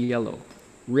 That's yellow.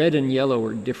 Red and yellow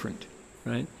are different,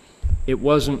 right? It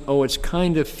wasn't, oh, it's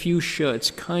kind of fuchsia,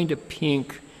 it's kind of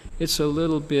pink, it's a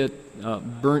little bit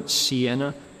burnt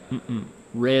sienna.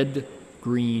 Red,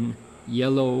 green,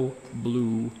 yellow,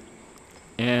 blue,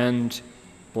 and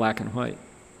black and white.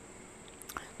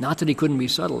 Not that he couldn't be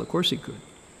subtle, of course he could.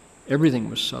 Everything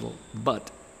was subtle,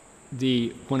 but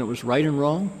when it was right and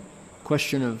wrong,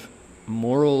 question of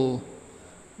moral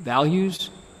values,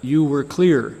 you were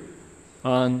clear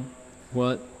on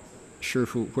what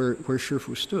where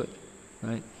Shifu stood,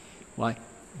 right? Why?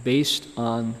 Based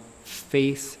on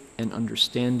faith and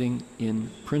understanding in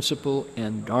principle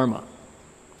and Dharma.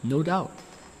 No doubt.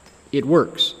 It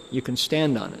works. You can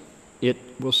stand on it. It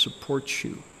will support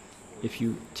you if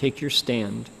you take your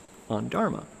stand on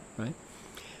Dharma, right?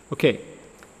 Okay,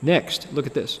 next, look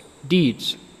at this.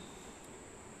 Deeds.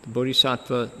 The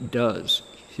Bodhisattva does.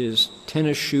 His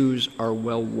tennis shoes are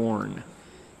well worn.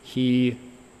 He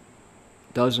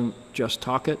doesn't just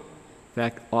talk it. In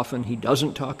fact, often he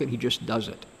doesn't talk it, he just does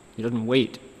it. He doesn't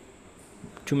wait.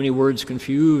 Too many words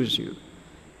confuse you.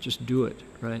 Just do it,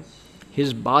 right?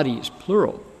 His bodies,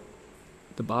 plural.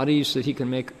 The bodies that he can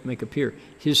make appear.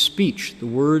 His speech, the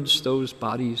words those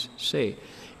bodies say.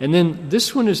 And then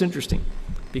this one is interesting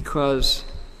because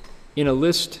in a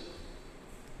list,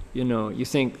 you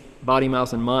think body,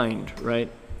 mouth, and mind, right?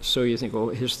 So you think, oh,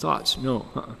 his thoughts. No,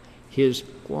 his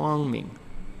guangming.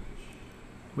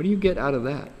 What do you get out of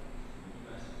that?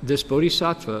 This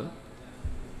bodhisattva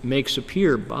makes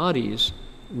appear bodies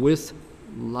with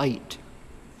light.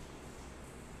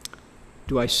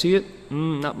 Do I see it?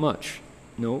 Not much.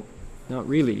 No, not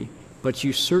really. But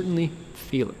you certainly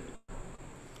feel it.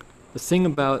 The thing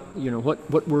about,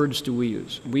 what words do we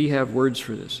use? We have words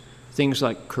for this. Things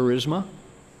like charisma,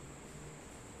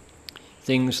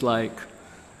 things like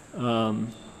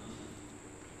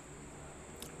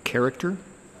character,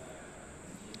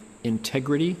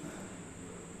 integrity,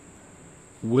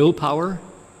 willpower,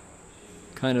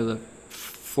 kind of the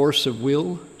force of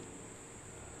will.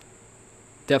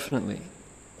 Definitely,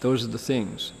 those are the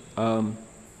things.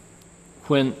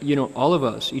 When, all of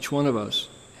us, each one of us,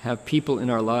 have people in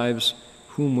our lives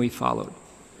whom we followed,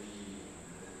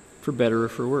 for better or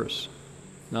for worse,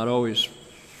 not always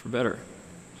for better.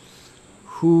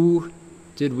 Who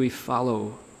did we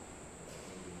follow?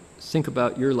 Think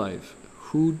about your life.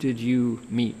 Who did you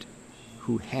meet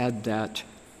who had that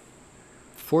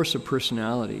force of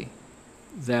personality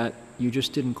that you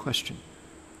just didn't question?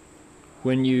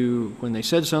 When they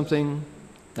said something,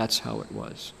 that's how it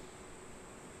was,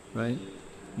 right?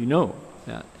 You know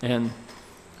that. And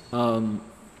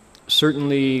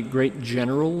certainly great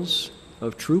generals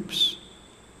of troops,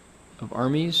 of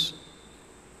armies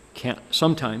can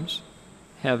sometimes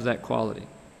have that quality.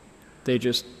 They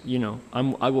just,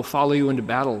 I will follow you into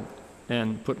battle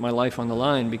and put my life on the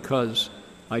line because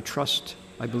I trust,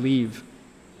 I believe,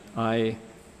 I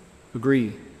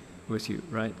agree with you,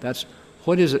 right? That's,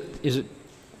 what is it?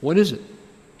 What is it?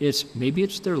 Maybe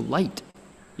it's their light,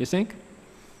 you think?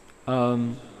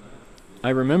 I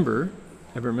remember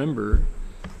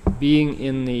being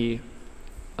in the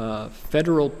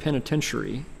federal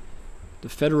penitentiary, the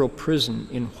federal prison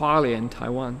in Hwa Liang,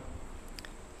 Taiwan,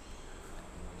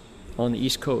 on the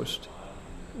East Coast.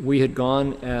 We had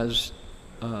gone as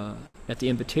at the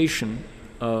invitation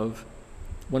of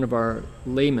one of our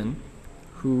laymen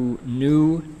who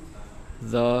knew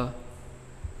the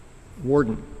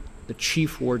warden, the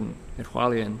chief warden at Hwa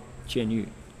Liang Jianyu,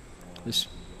 this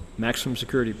maximum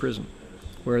security prison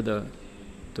where the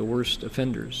worst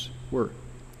offenders were.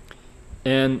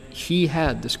 And he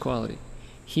had this quality.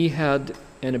 He had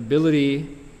an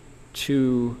ability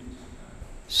to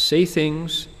say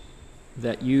things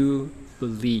that you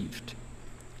believed.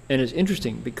 And it's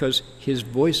interesting because his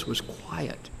voice was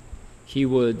quiet. He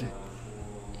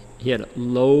had a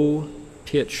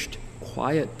low-pitched,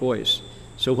 quiet voice.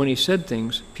 So when he said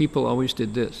things, people always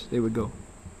did this. They would go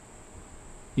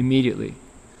immediately,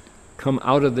 come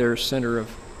out of their center of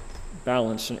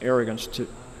balance and arrogance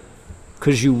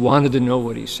because you wanted to know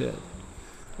what he said.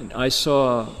 And I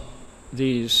saw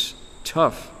these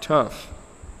tough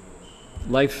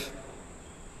life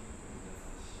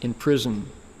in prison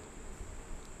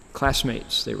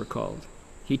classmates, they were called.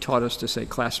 He taught us to say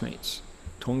classmates,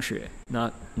 同学,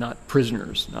 not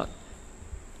prisoners, not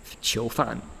囚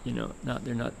犯,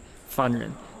 they're not 犯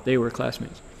人. They were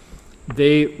classmates.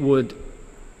 They would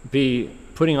be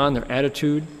putting on their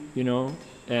attitude,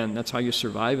 and that's how you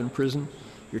survive in prison.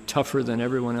 You're tougher than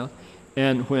everyone else.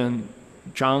 And when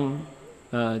Zhang,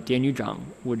 Dianyu Zhang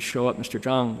would show up, Mr.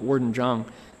 Zhang, Warden Zhang,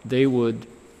 they would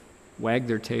wag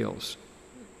their tails.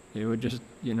 They would just,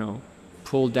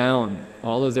 pull down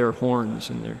all of their horns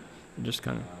and they're just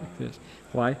kind of like this.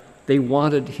 Why? They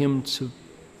wanted him to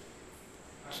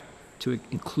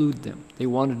include them. They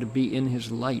wanted to be in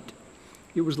his light.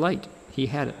 It was light. He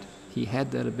had it. He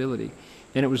had that ability.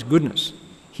 And it was goodness.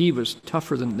 He was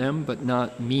tougher than them, but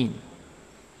not mean.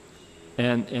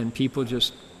 And people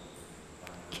just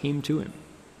came to him,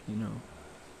 an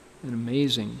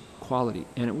amazing quality.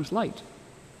 And it was light.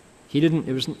 It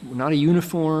was not a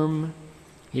uniform.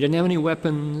 He didn't have any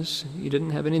weapons. He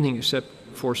didn't have anything except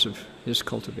force of his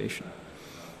cultivation.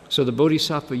 So the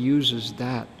Bodhisattva uses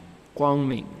that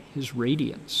guangming, his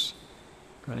radiance,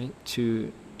 right,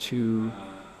 to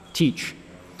teach,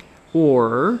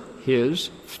 or his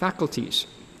faculties.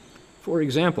 For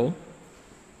example,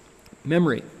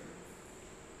 memory.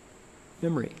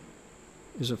 Memory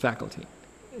is a faculty,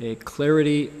 a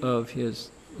clarity of his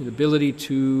ability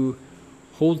to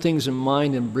hold things in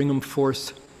mind and bring them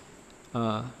forth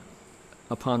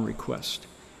upon request.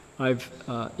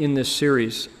 In this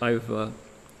series, I've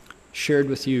shared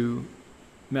with you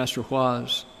Master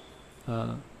Hua's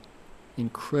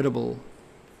incredible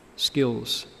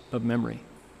skills of memory.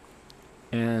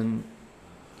 And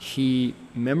he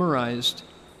memorized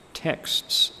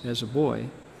texts as a boy,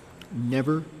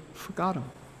 never forgot them.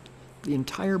 The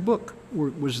entire book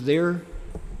was there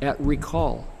at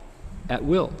recall, at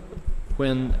will.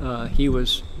 When he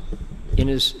was in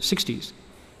his 60s,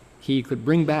 he could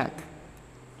bring back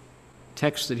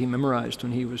texts that he memorized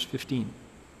when he was 15,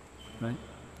 right?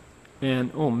 And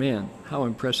oh man, how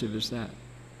impressive is that?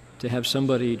 To have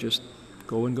somebody just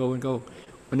go and go and go.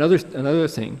 Another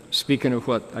thing, speaking of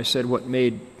what I said, what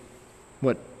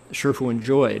Shifu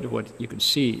enjoyed, what you could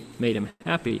see made him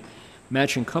happy,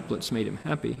 matching couplets made him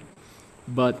happy.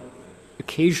 But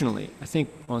occasionally, I think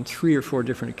on 3 or 4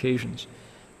 different occasions,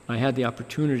 I had the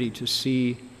opportunity to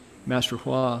see Master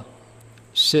Hua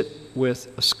sit with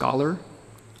a scholar,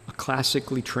 a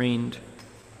classically trained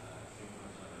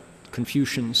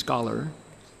Confucian scholar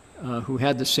who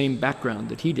had the same background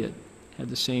that he did, had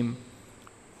the same,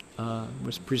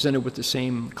 was presented with the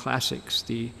same classics,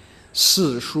 the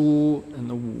Si Shu and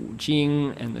the Wu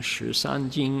Jing and the Shi San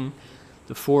Jing,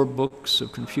 the 4 books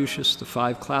of Confucius, the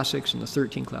 5 classics and the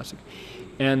 13 classics.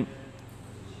 And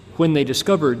when they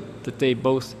discovered that they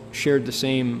both shared the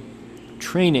same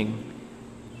training,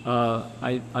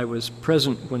 I was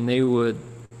present when they would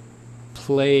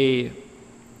play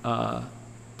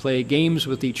games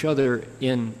with each other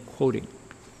in quoting,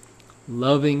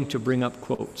 loving to bring up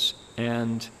quotes.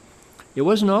 And it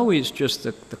wasn't always just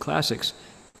the classics.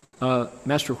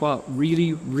 Master Hua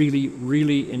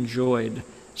really enjoyed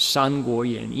San Guo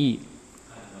Yan Yi,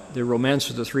 the Romance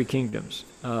of the Three Kingdoms.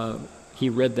 he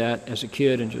read that as a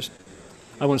kid and just,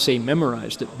 I won't say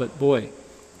memorized it, but boy,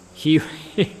 he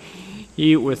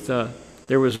with,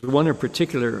 there was one in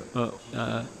particular,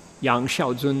 Yang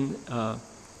Xiaozun,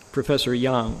 Professor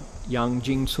Yang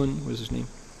Jingcun was his name,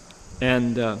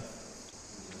 and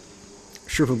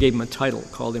Shifu gave him a title,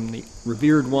 called him the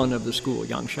revered one of the school,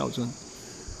 Yang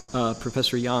Xiaozun.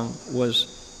 Professor Yang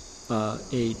was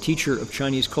a teacher of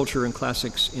Chinese culture and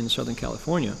classics in Southern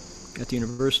California at the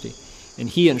university, and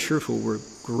he and Shifu were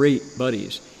great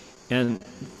buddies. And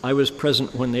I was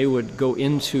present when they would go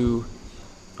into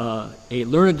a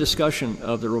learned discussion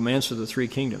of the Romance of the Three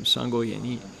Kingdoms, Sango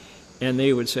Yanyi. And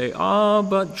they would say,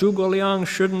 but Zhuge Liang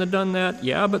shouldn't have done that.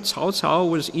 Yeah, but Cao Cao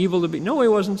was evil to be. No, he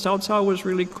wasn't. Cao Cao was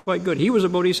really quite good. He was a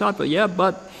bodhisattva. Yeah,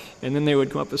 but. And then they would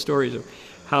come up with stories of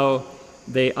how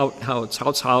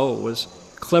Cao Cao was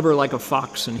clever like a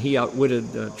fox, and he outwitted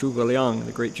Zhuge Liang,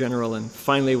 the great general, and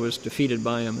finally was defeated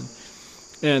by him.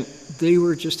 And they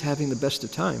were just having the best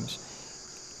of times.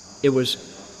 It was,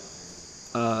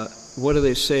 what do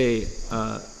they say?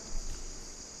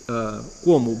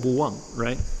 过目不忘,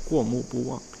 right? 过目不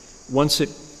忘. Once it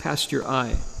passed your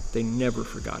eye, they never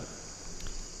forgot it.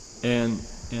 And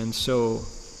so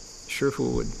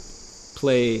Shifu would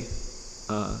play,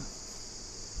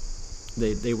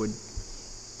 they would,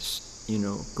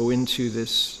 go into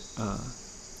this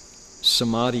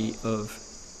samadhi of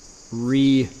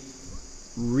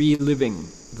reliving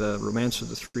the Romance of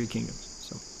the Three Kingdoms.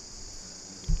 So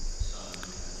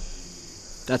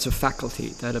that's a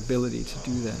faculty, that ability to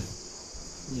do that.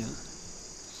 Yeah.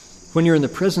 When you're in the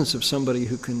presence of somebody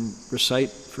who can recite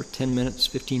for 10 minutes,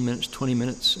 15 minutes, 20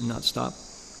 minutes and not stop,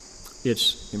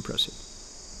 it's impressive.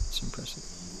 It's impressive.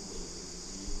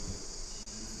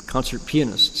 Concert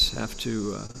pianists have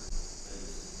to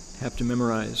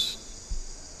memorize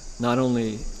not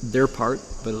only their part,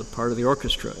 but a part of the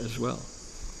orchestra as well.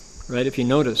 Right? If you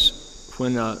notice,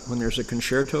 when there's a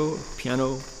concerto,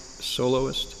 piano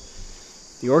soloist,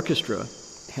 the orchestra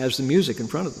has the music in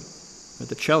front of them. Right?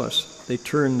 The cellist, they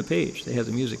turn the page, they have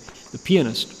the music. The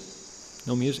pianist,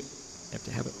 no music. They have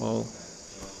to have it all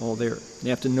there.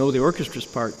 They have to know the orchestra's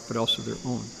part, but also their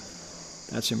own.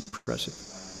 That's impressive.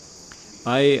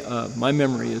 My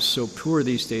memory is so poor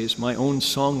these days, my own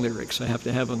song lyrics I have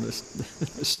to have on the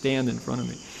stand in front of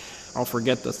me. I'll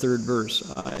forget the third verse.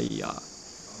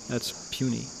 That's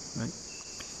puny, right?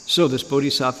 So this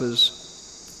Bodhisattva's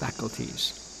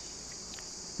faculties,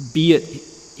 be it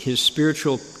his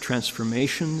spiritual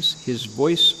transformations, his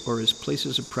voice, or his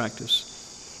places of practice,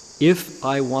 if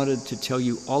I wanted to tell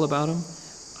you all about them,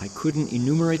 I couldn't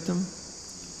enumerate them,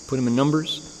 put them in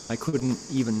numbers, I couldn't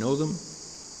even know them,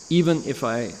 even if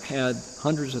I had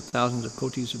hundreds of thousands of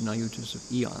kotis of nayutas of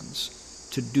eons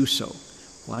to do so.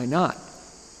 Why not?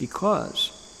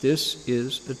 Because this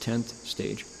is the 10th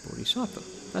stage Bodhisattva.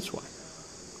 That's why.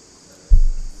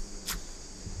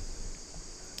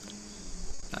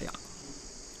 Yeah.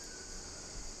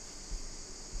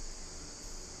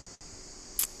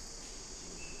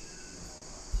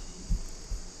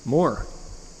 More.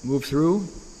 Move through.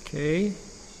 Okay.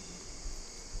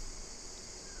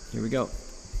 Here we go.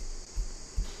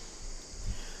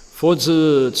 佛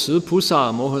子持菩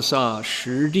萨摩诃萨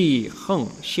实地横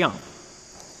向，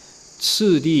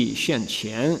次第现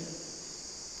前，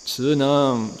此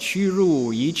能驱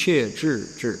入一切智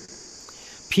智。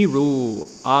譬如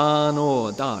阿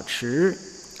耨大池，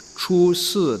出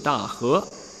四大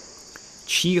河，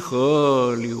其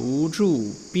河流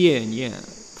注变念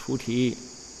菩提，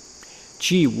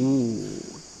既无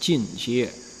尽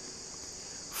歇。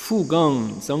 复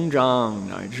更增长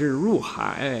乃至入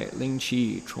海，灵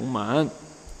气充满。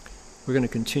We're going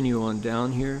to continue on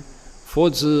down here. 佛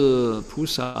子菩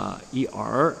萨一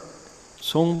耳，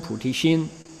从菩提心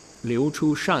流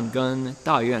出善根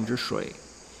大愿之水，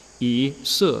以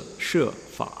色摄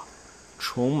法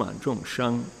充满众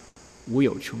生，无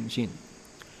有穷尽。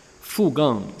复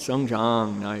更增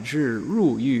长乃至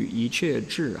入于一切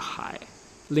智海，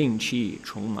灵气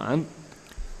充满。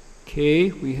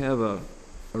Okay, we have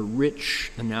a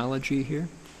rich analogy here.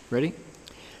 Ready?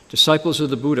 Disciples of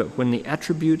the Buddha, when the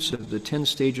attributes of the 10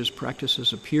 stages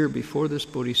practices appear before this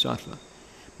Bodhisattva,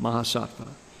 Mahasattva,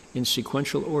 in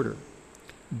sequential order,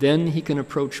 then he can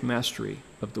approach mastery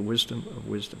of the wisdom of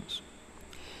wisdoms.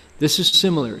 This is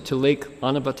similar to Lake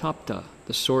Anavatapta,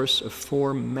 the source of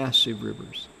 4 massive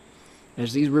rivers.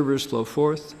 As these rivers flow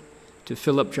forth to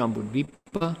fill up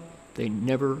Jambudvipa, they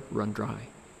never run dry,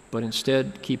 but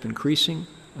instead keep increasing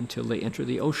until they enter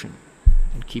the ocean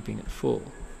and keeping it full.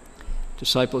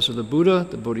 Disciples of the Buddha,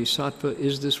 the Bodhisattva,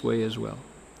 is this way as well.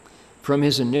 From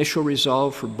his initial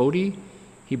resolve for Bodhi,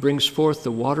 he brings forth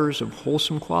the waters of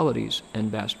wholesome qualities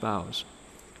and vast boughs,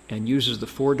 and uses the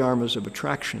four dharmas of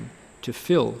attraction to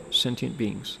fill sentient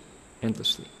beings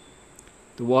endlessly.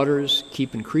 The waters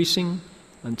keep increasing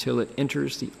until it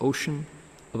enters the ocean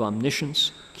of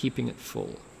omniscience, keeping it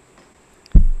full.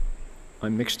 I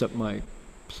mixed up my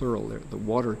plural there. The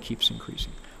water keeps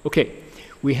increasing. Okay,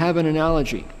 we have an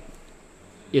analogy.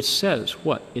 It says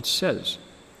what? It says,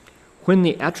 when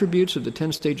the attributes of the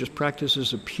 10 stages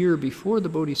practices appear before the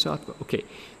Bodhisattva. Okay,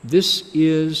 this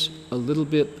is a little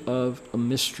bit of a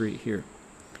mystery here.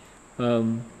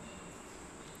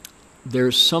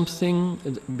 There's something,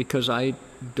 because I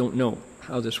don't know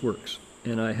how this works,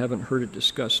 and I haven't heard it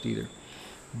discussed either,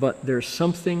 but there's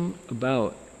something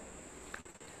about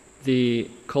the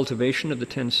cultivation of the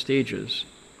 10 stages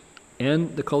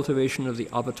and the cultivation of the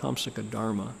Avatamsaka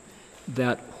Dharma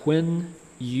that when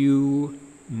you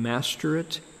master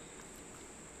it,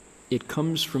 it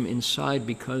comes from inside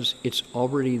because it's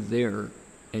already there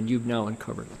and you've now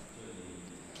uncovered it.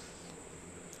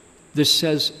 This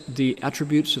says the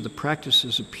attributes of the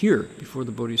practices appear before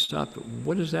the Bodhisattva.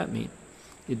 What does that mean?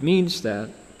 It means that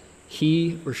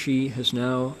he or she has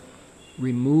now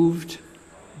removed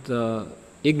the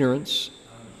ignorance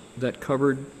that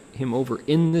covered him over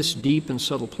in this deep and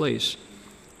subtle place.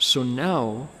 So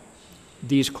now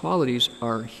these qualities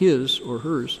are his or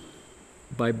hers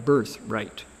by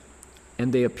birthright,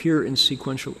 and they appear in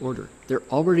sequential order. They're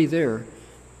already there,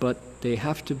 but they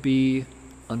have to be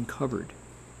uncovered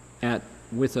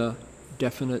with a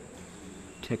definite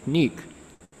technique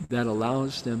that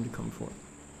allows them to come forth.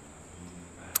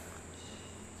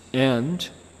 And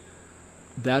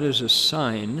that is a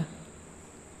sign,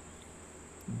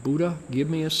 Buddha, give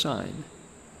me a sign,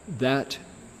 that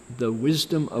the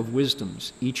wisdom of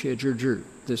wisdoms, Ichejirjir,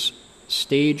 this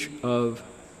stage of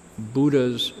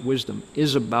Buddha's wisdom,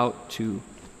 is about to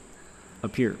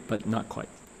appear, but not quite,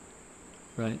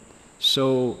 right?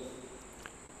 So,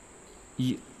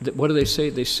 what do they say?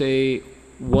 They say,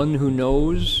 one who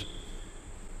knows,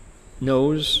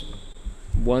 knows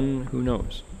one who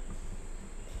knows.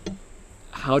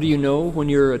 How do you know when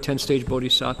you're a 10-stage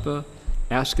bodhisattva?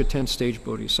 Ask a 10-stage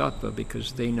bodhisattva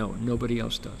because they know. Nobody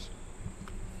else does.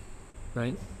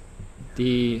 Right?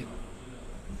 Is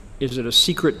it a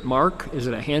secret mark? Is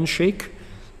it a handshake?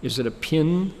 Is it a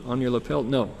pin on your lapel?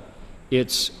 No.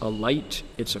 It's a light,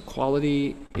 it's a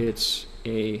quality, it's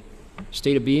a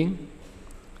state of being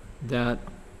that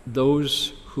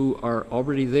those who are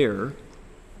already there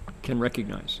can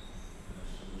recognize.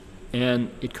 And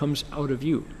it comes out of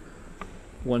you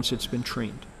once it's been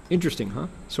trained. Interesting, huh?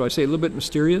 So I say a little bit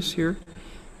mysterious here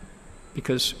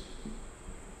because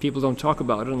people don't talk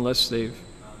about it unless they've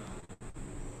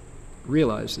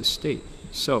realized this state.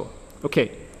 So,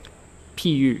 okay,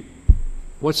 Piyu.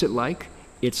 What's it like?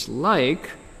 It's like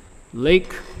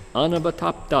Lake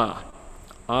Anavatapta.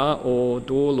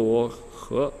 A-O-Do-Lo-He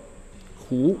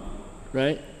Hu,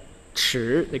 right?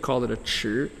 Chi, they call it a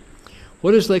chi.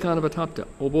 What is Lake Anavatapta?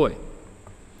 Oh boy.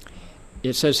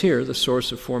 It says here, the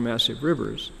source of four massive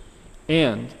rivers.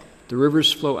 And the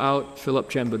rivers flow out, fill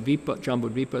up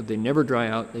Jambudvipa. They never dry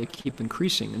out. They keep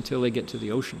increasing until they get to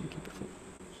the ocean and keep it full.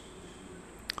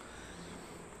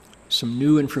 Some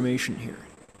new information here.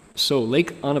 So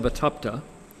Lake Anavatapta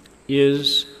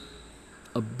is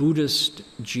a Buddhist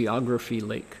geography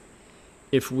lake.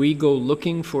 If we go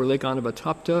looking for Lake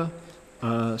Anavatapta,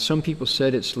 some people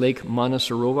said it's Lake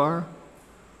Manasarovar.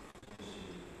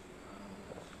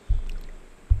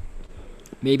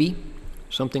 Maybe,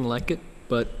 something like it,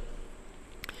 but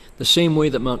the same way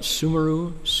that Mount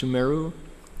Sumeru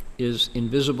is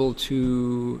invisible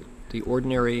to the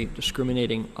ordinary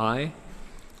discriminating eye,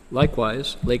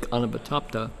 likewise, Lake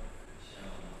Anavatapta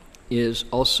is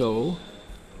also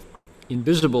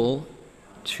invisible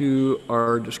to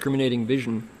our discriminating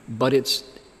vision, but it's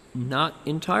not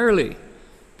entirely.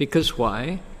 Because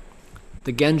why?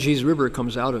 The Ganges River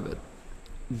comes out of it.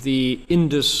 The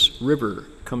Indus River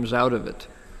comes out of it.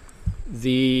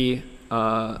 The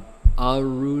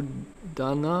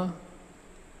Arudana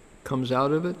comes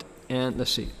out of it. And let's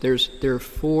see, there are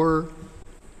four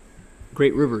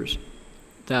great rivers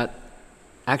that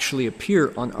actually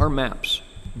appear on our maps,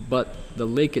 but the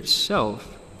lake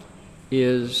itself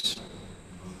is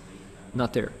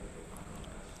not there.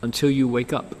 Until you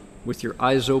wake up. With your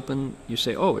eyes open, you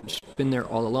say, oh, it's been there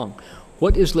all along.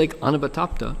 What is Lake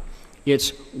Anavatapta?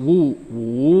 It's Wu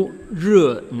Wu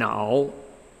Re Nao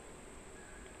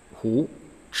Hu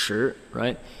Chi,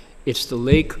 right? It's the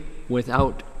lake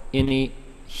without any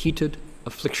heated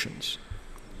afflictions.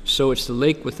 So it's the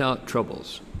lake without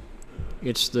troubles.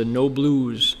 It's the no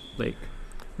blues lake.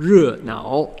 Re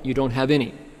Nao, you don't have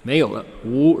any. 没有了，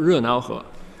无热闹河.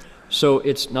 So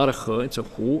it's not a he, it's a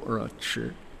hu or a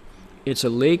chi. It's a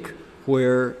lake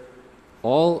where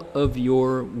all of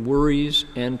your worries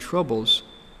and troubles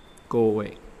go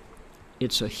away.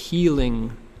 It's a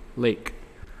healing lake.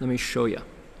 Let me show you.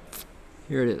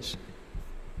 Here it is.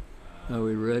 Are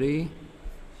we ready?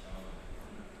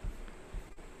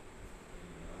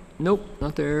 Nope,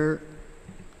 not there.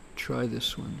 Try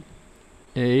this one.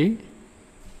 A.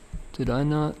 Did I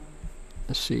not?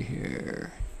 Let's see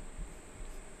here.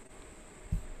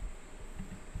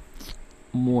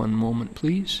 One moment,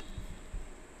 please.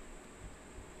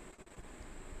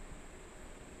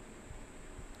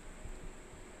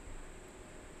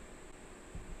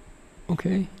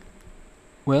 Okay.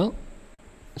 Well,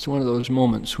 it's one of those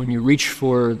moments when you reach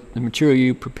for the material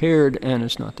you prepared and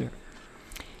it's not there.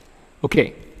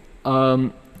 Okay.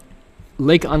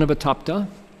 Lake Anavatapta.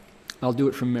 I'll do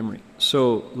it from memory.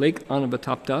 So Lake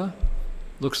Anavatapta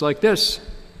looks like this.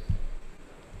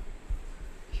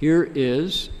 Here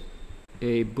is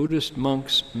a Buddhist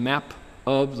monk's map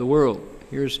of the world.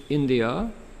 Here's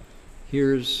India,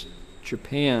 here's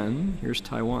Japan, here's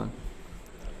Taiwan.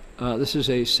 This is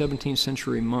a 17th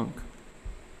century monk.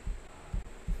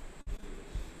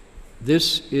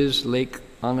 This is Lake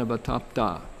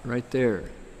Anavatapta, right there.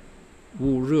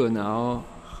 Wu Re Nao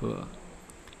He.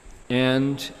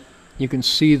 And you can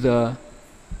see the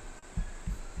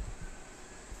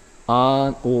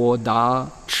An O Da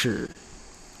Chi.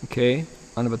 Okay,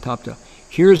 Anavatapta.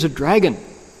 Here's a dragon.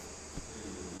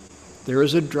 There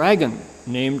is a dragon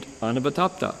named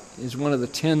Anavatapta. He's one of the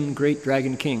 10 great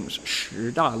dragon kings.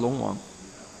 Shi Da Long Wang.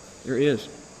 There is.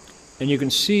 And you can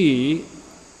see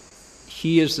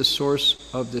he is the source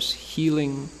of this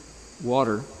healing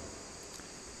water.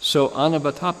 So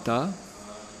Anavatapta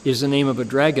is the name of a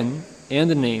dragon and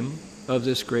the name of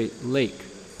this great lake.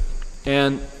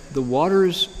 And the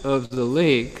waters of the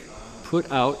lake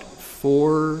put out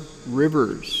 4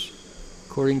 rivers,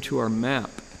 according to our map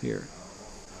here.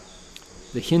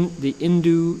 The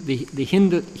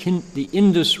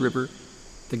Indus River,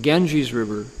 the Ganges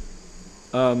River,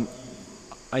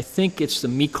 I think it's the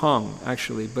Mekong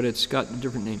actually, but it's got a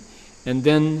different name. And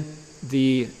then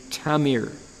the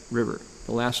Tamir River,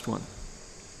 the last one.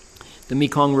 The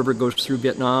Mekong River goes through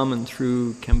Vietnam and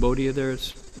through Cambodia there.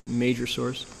 It's a major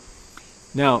source.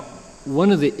 Now,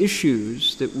 one of the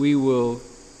issues that we will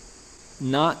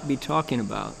not be talking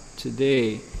about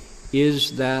today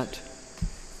is that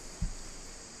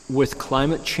with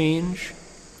climate change,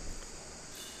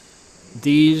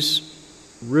 these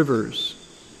rivers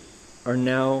are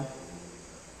now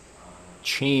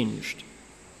changed,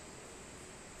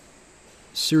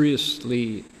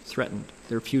 seriously threatened,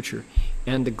 their future,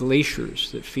 and the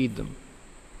glaciers that feed them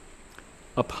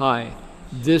up high.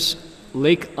 This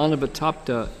Lake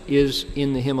Anavatapta is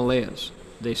in the Himalayas,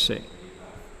 they say.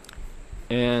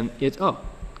 And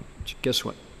guess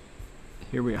what?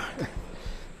 Here we are.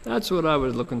 That's what I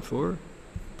was looking for,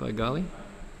 by golly.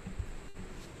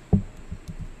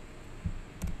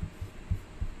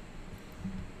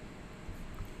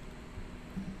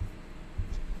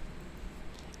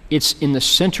 It's in the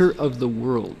center of the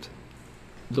world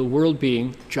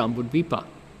being Jambudvipa.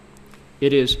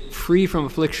 It is free from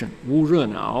affliction, Wu Re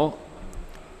Nao,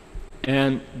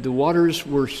 and the waters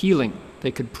were healing.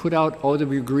 They could put out all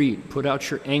of your greed, put out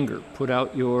your anger, put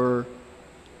out your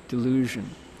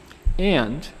delusion.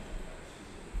 And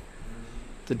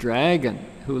the dragon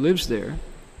who lives there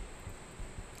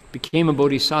became a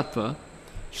bodhisattva.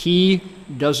 He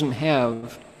doesn't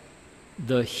have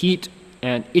the heat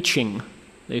and itching,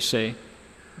 they say,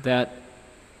 that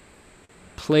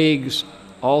plagues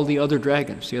all the other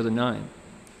dragons, the other 9.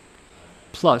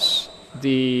 Plus,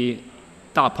 the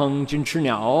Da Peng Jin Chi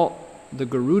Niao, the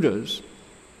Garudas,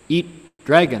 eat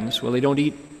dragons. Well, they don't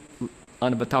eat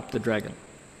Anavatapta dragon.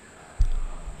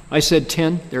 I said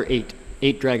 10, there are 8.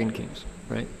 8 dragon kings,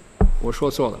 right? 我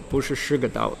说错了，不是10个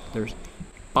道, there's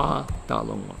 8大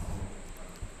龙王.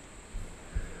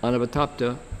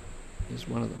 Anavatapta is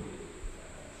one of them.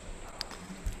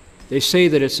 They say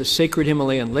that it's a sacred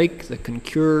Himalayan lake that can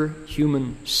cure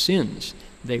human sins.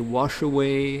 They wash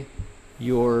away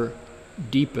your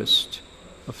deepest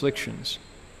afflictions.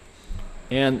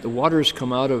 And the waters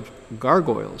come out of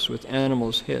gargoyles with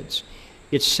animals' heads.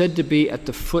 It's said to be at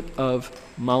the foot of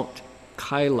Mount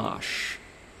Kailash,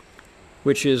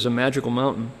 which is a magical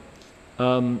mountain.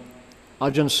 Ajahn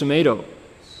Sumedho,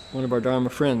 one of our Dharma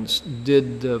friends,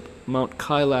 did the Mount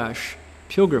Kailash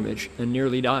pilgrimage and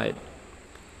nearly died.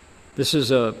 This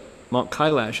is Mount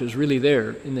Kailash is really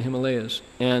there in the Himalayas,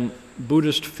 and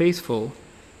Buddhist faithful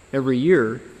every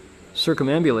year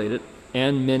circumambulate it,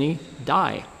 and many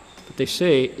die. They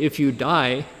say if you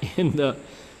die in the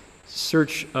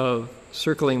search of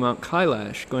circling Mount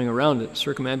Kailash, going around it,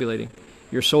 circumambulating,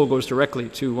 your soul goes directly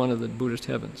to one of the Buddhist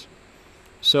heavens.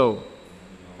 So,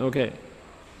 okay.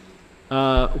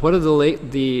 What are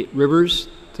the rivers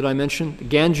that I mentioned? The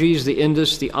Ganges, the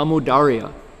Indus, the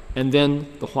Amudarya, and then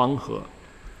the Huanghe.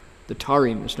 The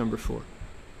Tarim is number 4.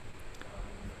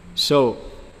 So,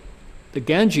 the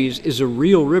Ganges is a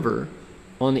real river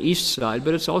on the east side,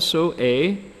 but it's also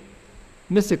a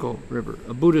mythical river,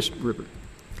 a Buddhist river.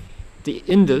 The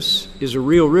Indus is a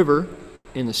real river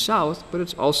in the south, but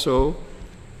it's also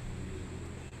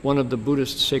one of the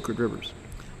Buddhist sacred rivers.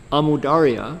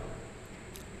 Amudarya,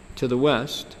 to the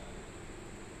west,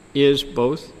 is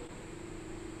both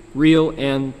real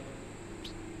and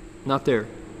not there.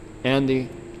 And the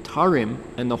Tarim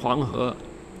and the Huanghe,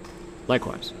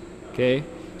 likewise. Okay?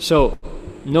 So,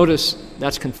 notice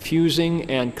that's confusing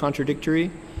and contradictory,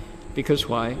 because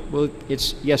why? Well,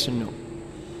 it's yes and no.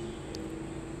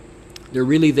 They're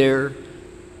really there.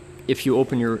 If you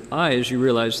open your eyes, you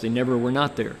realize they never were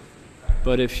not there.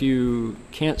 But if you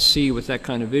can't see with that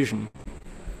kind of vision,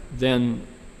 then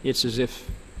it's as if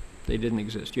they didn't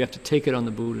exist. You have to take it on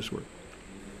the Buddha's word.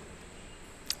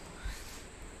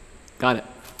 Got it.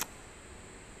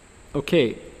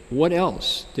 Okay, what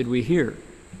else did we hear?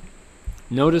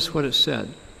 Notice what it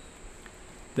said,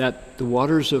 that the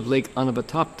waters of Lake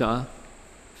Anavatapta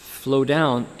flow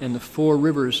down and the 4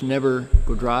 rivers never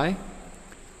go dry.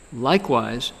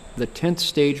 Likewise, the 10th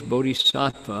stage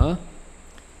Bodhisattva,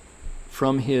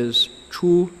 from his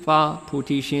Chu Fa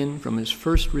Putishin, from his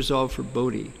first resolve for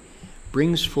Bodhi,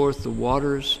 brings forth the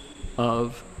waters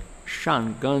of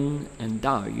Shangen and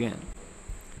Da Yuan.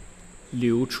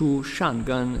 Liu Chu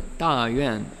Shangen Da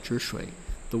Yuan Zhi Shui,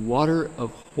 the water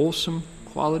of wholesome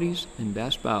qualities and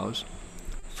vast vows.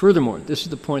 Furthermore, this is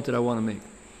the point that I want to make.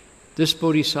 This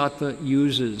Bodhisattva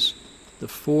uses the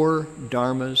 4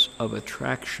 dharmas of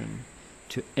attraction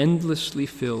to endlessly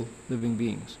fill living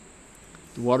beings.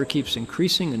 The water keeps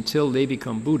increasing until they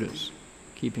become Buddhas,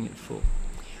 keeping it full.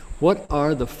 What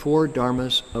are the 4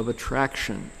 dharmas of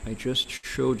attraction? I just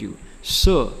showed you.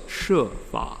 Se, she,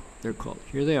 fa, they're called.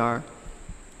 Here they are.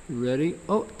 You ready?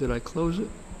 Oh, did I close it?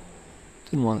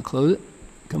 Didn't want to close it.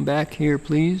 Come back here,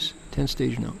 please. 10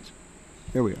 stage notes.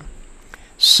 There we are.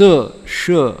 Se,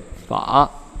 she, fa,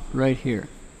 right here.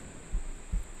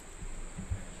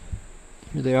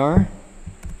 Here they are.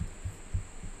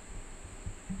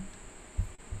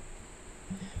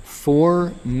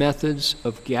 4 methods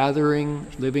of gathering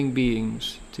living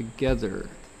beings together.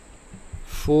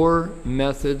 4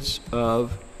 methods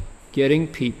of getting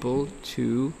people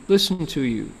to listen to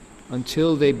you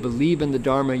until they believe in the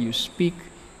Dharma you speak,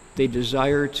 they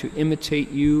desire to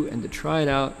imitate you and to try it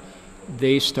out,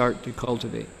 they start to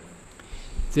cultivate.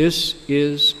 This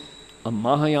is a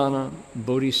Mahayana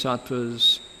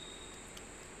Bodhisattva's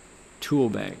tool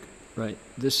bag, right?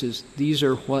 These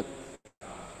are what,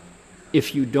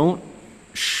 if you don't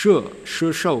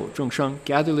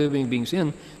gather living beings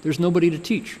in, there's nobody to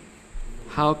teach.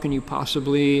 How can you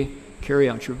possibly carry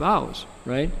out your vows,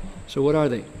 right? So what are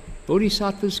they?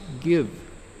 Bodhisattvas give.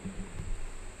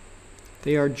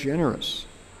 They are generous.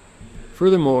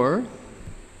 Furthermore,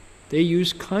 they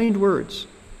use kind words,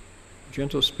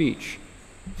 gentle speech.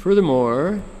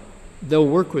 Furthermore, they'll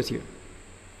work with you.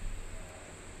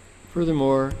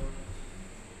 Furthermore,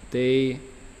 they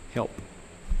help.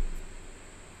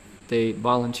 They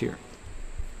volunteer.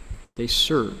 They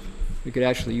serve. We could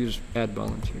actually add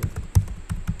volunteer.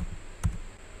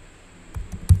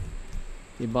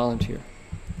 They volunteer.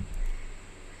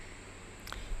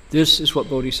 This is what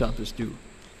Bodhisattvas do.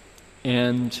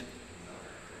 And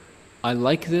I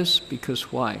like this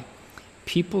because why?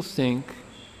 People think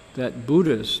that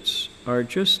Buddhists are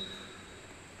just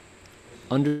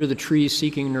under the tree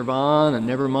seeking nirvana,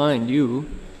 never mind you,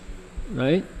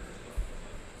 right?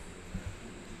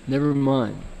 Never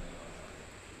mind.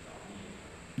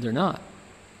 They're not.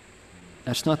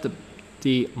 That's not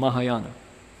the Mahayana.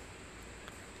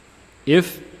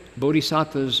 If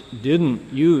Bodhisattvas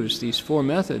didn't use these 4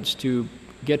 methods to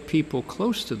get people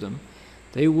close to them,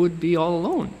 they would be all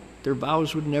alone. Their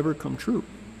vows would never come true.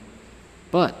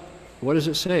 But what does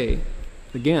it say?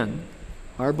 Again,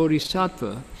 our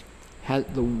Bodhisattva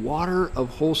had the water of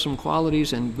wholesome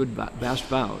qualities and good vast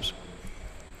vows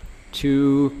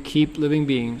to keep living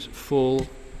beings full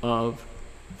of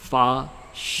fa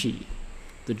shi,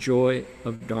 the joy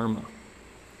of Dharma.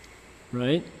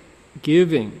 Right?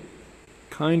 Giving,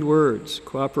 kind words,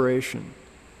 cooperation,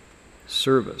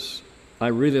 service. I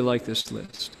really like this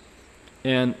list.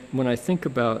 And when I think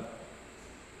about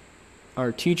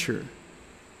our teacher,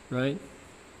 right,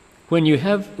 when you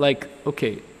have, like,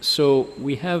 okay, so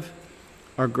we have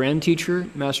our grand teacher,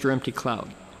 Master Empty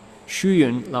Cloud,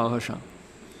 Shuyun Lao Hashang.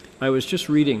 I was just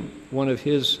reading one of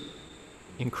his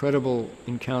incredible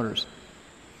encounters.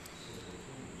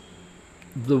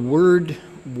 The word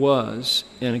was,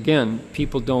 and again,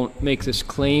 people don't make this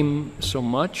claim so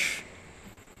much,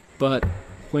 but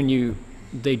when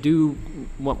they do,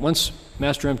 once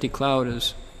Master Empty Cloud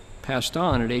is passed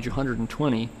on at age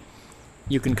 120,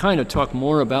 you can kind of talk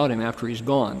more about him after he's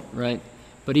gone, right?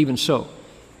 But even so,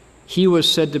 he was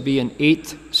said to be an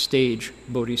 8th stage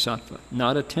Bodhisattva,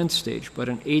 not a 10th stage, but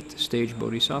an 8th stage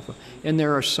Bodhisattva. And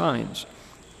there are signs.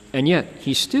 And yet,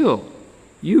 he still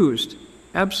used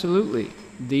absolutely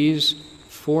these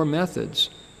 4 methods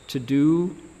to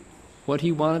do what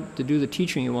he wanted to do, the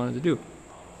teaching he wanted to do.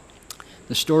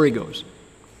 The story goes,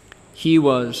 he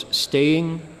was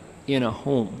staying in a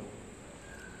home,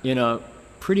 in a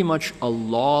pretty much a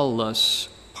lawless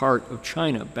part of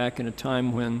China back in a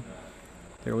time when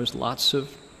there was lots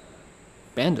of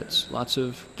bandits, lots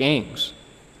of gangs,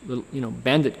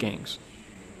 bandit gangs,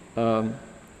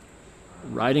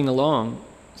 riding along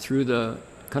through the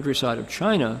countryside of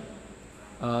China,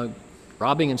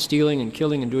 robbing and stealing and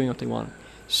killing and doing what they wanted.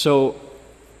 So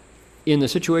in a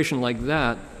situation like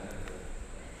that,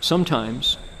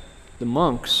 sometimes the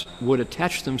monks would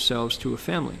attach themselves to a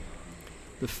family.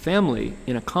 The family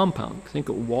in a compound, think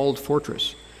a walled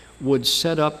fortress, would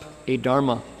set up a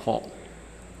Dharma hall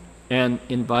and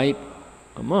invite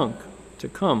a monk to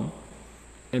come.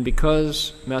 And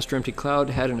because Master Empty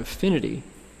Cloud had an affinity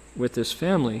with this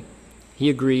family, he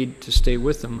agreed to stay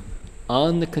with them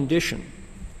on the condition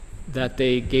that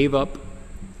they gave up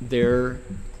their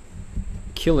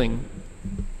killing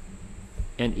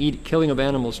of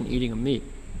animals and eating of meat.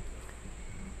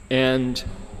 And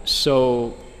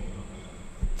so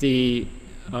the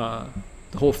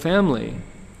whole family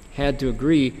had to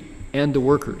agree, and the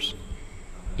workers,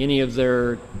 any of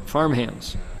their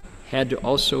farmhands, had to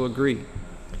also agree.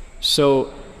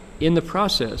 So in the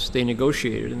process, they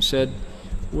negotiated and said,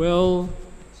 well,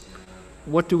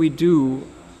 what do we do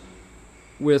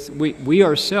with, we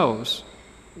ourselves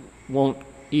won't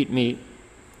eat meat,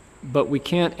 but we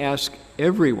can't ask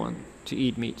everyone to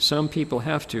eat meat. Some people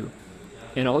have to.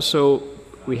 And also,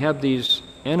 we have these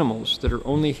animals that are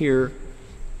only here,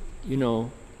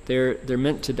 they're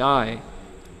meant to die.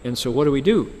 And so what do we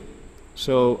do?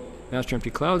 So Master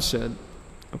Empty Cloud said,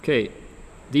 okay,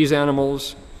 these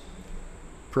animals,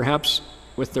 perhaps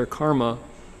with their karma,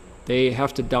 they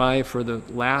have to die for the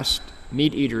last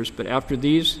meat eaters, but after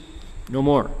these, no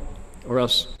more, or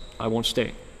else I won't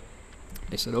stay.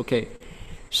 They said, okay.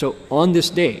 So on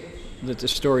this day that the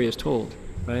story is told,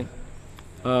 right,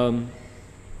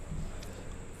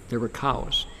 there were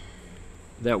cows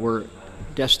that were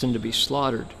destined to be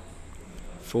slaughtered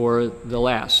for the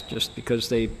last, just because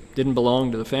they didn't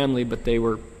belong to the family, but they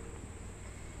were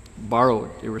borrowed.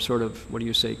 They were sort of,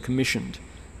 commissioned.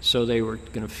 So they were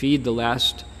going to feed the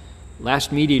last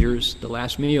meat eaters the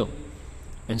last meal.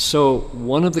 And so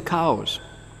one of the cows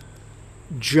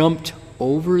jumped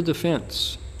over the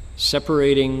fence,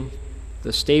 separating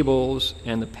the stables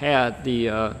and the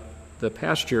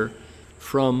pasture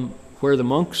from where the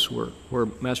monks were, where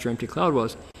Master Empty Cloud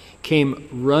was, came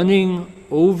running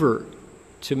over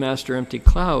to Master Empty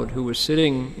Cloud, who was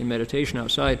sitting in meditation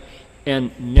outside,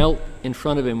 and knelt in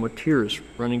front of him with tears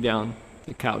running down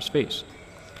the cow's face.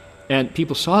 And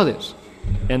people saw this,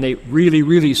 and they really,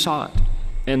 really saw it.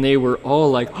 And they were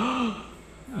all like, and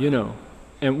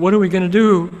what are we going to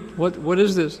do? What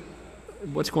is this?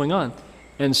 What's going on?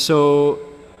 And so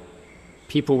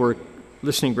people were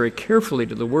listening very carefully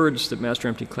to the words that Master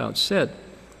Empty Cloud said.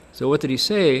 So what did he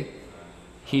say?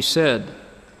 He said,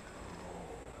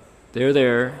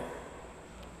 there.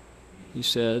 He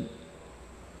said,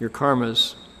 your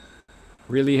karma's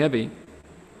really heavy.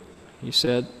 He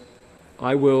said,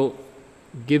 I will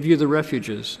give you the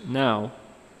refuges now,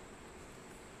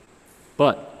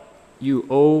 but you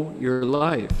owe your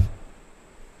life.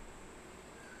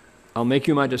 I'll make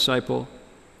you my disciple.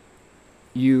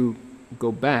 You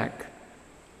go back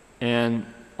and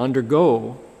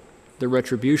undergo the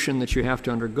retribution that you have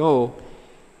to undergo.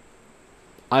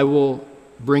 I will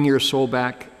bring your soul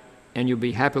back, and you'll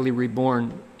be happily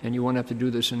reborn, and you won't have to do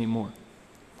this anymore.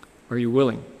 Are you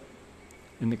willing?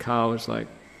 And the cow is like,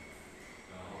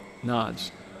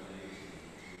 nods.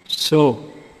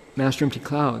 So Master Empty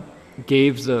Cloud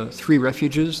gave the 3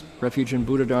 refuges, refuge in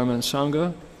Buddha, Dharma, and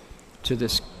Sangha, to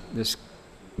this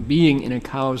being in a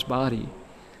cow's body.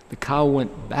 The cow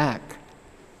went back,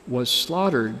 was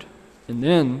slaughtered, and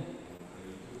then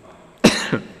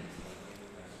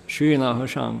Sri Lao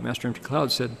Hoshang, Master Empty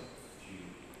Cloud, said,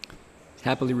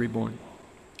 happily reborn.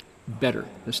 Better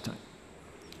this time.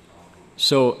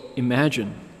 So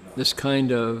imagine this kind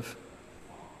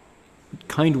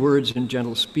words and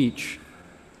gentle speech,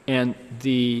 and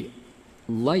the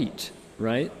light,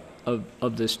 right,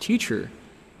 of this teacher,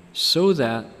 so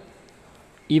that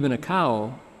even a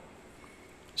cow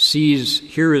sees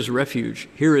here is refuge,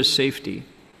 here is safety,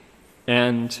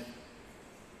 and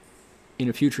in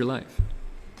a future life,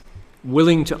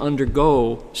 willing to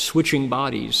undergo switching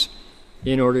bodies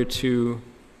in order to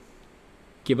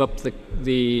give up to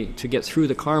get through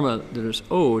the karma that is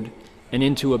owed and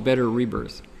into a better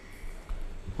rebirth.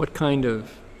 What kind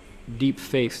of deep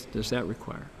faith does that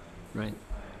require, right?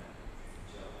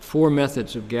 4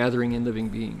 methods of gathering in living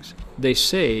beings. They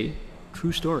say,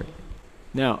 true story.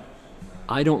 Now,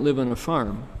 I don't live on a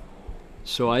farm,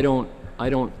 so I don't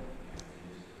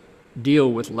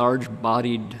deal with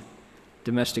large-bodied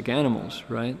domestic animals,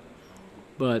 right?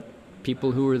 But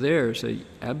people who are there say,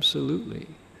 absolutely,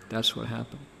 that's what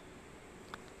happened.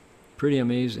 Pretty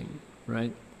amazing,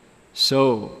 right?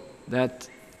 So that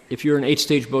if you're an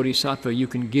 8-stage bodhisattva, you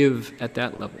can give at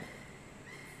that level.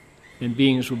 And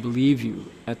beings will believe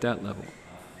you at that level.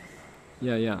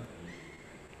 Yeah.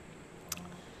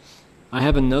 I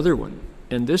have another one,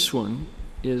 and this one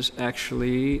is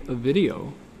actually a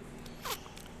video.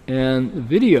 And the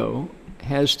video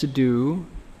has to do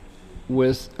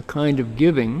with a kind of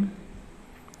giving.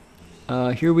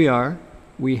 Here we are.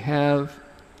 I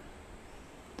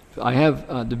have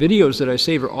the videos that I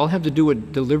save all have to do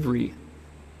with delivery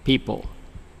people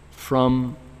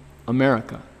from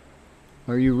America.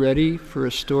 Are you ready for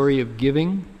a story of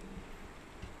giving?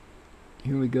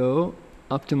 Here we go.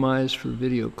 Optimize for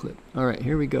video clip. All right,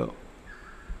 here we go.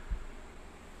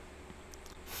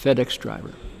 FedEx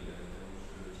driver.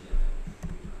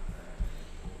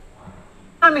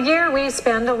 Here we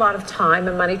spend a lot of time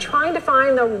and money trying to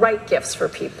find the right gifts for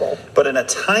people. But in a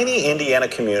tiny Indiana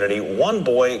community, one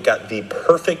boy got the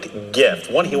perfect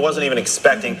gift, one he wasn't even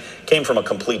expecting, came from a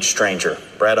complete stranger.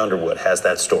 Brad Underwood has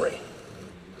that story.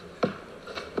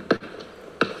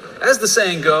 As the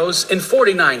saying goes, in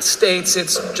 49 states,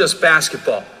 it's just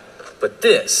basketball. But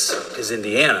this is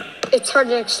Indiana. It's hard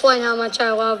to explain how much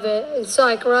I love it. It's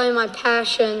like really my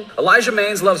passion. Elijah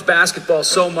Maines loves basketball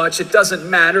so much, it doesn't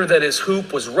matter that his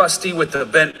hoop was rusty with the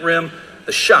bent rim.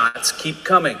 The shots keep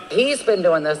coming. He's been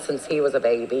doing this since he was a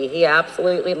baby. He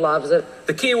absolutely loves it.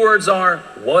 The key words are,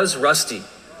 was rusty.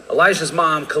 Elijah's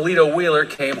mom, Kalito Wheeler,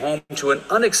 came home to an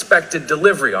unexpected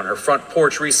delivery on her front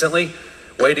porch recently.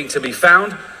 Waiting to be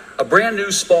found, a brand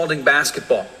new Spalding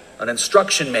basketball, an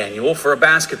instruction manual for a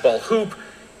basketball hoop,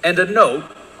 and a note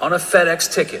on a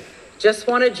FedEx ticket. Just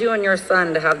wanted you and your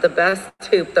son to have the best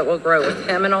hoop that will grow with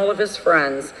him and all of his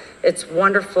friends. It's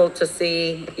wonderful to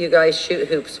see you guys shoot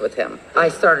hoops with him. I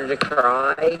started to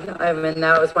cry. I mean,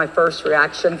 that was my first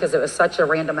reaction because it was such a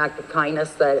random act of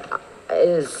kindness that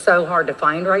is so hard to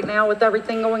find right now with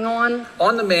everything going on.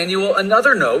 On the manual,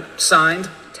 another note signed,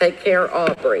 "Take care,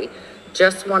 Aubrey.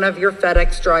 Just one of your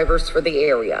FedEx drivers for the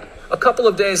area." A couple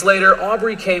of days later,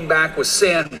 Aubrey came back with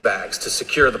sandbags to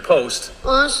secure the post.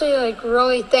 Honestly,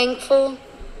 really thankful.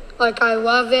 I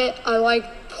love it. I like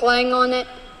playing on it.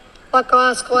 I'll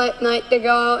ask late night to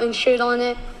go out and shoot on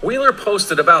it. Wheeler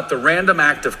posted about the random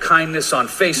act of kindness on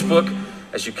Facebook.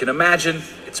 As you can imagine,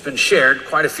 it's been shared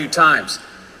quite a few times.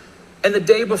 And the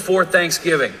day before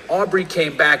Thanksgiving, Aubrey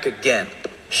came back again.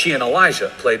 She and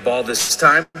Elijah played ball this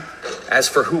time. As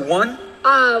for who won?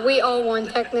 We all won,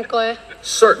 technically.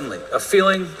 Certainly, a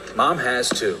feeling Mom has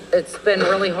too. It's been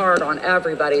really hard on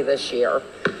everybody this year.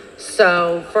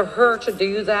 So for her to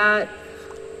do that,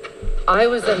 I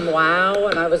was in wow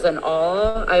and I was in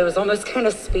awe. I was almost kind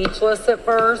of speechless at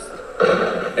first.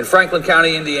 In Franklin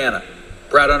County, Indiana,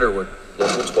 Brad Underwood,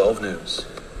 Local 12 News.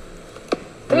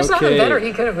 There's nothing better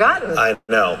he could have gotten. I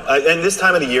know. And this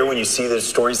time of the year when you see those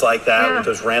stories like that, with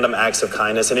those random acts of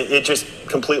kindness, and it just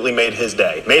completely made his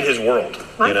day, made his world.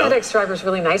 My FedEx driver's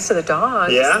really nice to the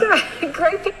dogs. Yeah?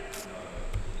 Great.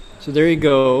 So there you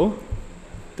go.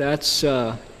 That's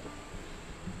the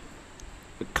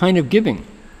kind of giving,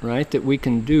 right, that we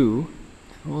can do.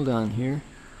 Hold on here.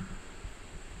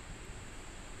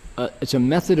 It's a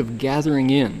method of gathering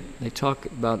in. They talk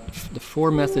about the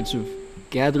 4 methods of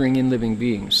gathering in living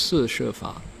beings, 四摄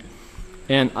法.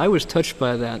 And I was touched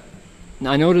by that.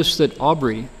 I noticed that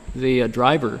Aubrey, the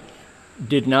driver,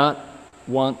 did not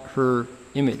want her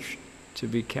image to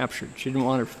be captured. She didn't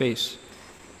want her face.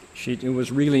 It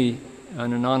was really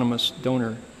an anonymous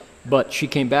donor. But she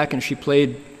came back and she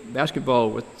played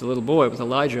basketball with the little boy, with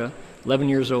Elijah, 11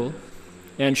 years old.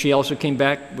 And she also came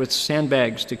back with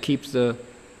sandbags to keep the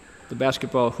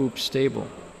basketball hoop stable.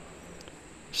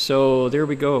 So there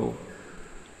we go.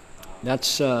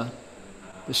 That's the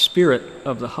spirit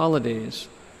of the holidays.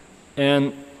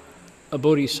 And a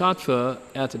bodhisattva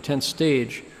at the 10th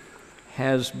stage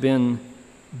has been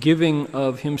giving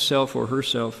of himself or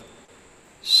herself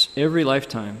every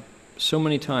lifetime, so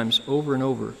many times, over and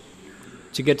over,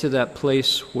 to get to that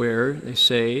place where they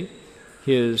say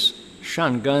his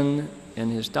shangan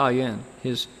and his dayuan,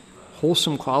 his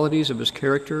wholesome qualities of his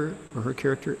character or her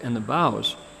character, and the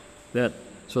vows that,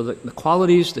 so the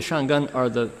qualities, the shangan are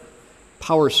the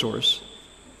power source,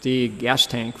 the gas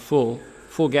tank, full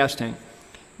gas tank.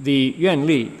 The yuan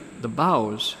li, the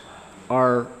vows,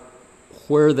 are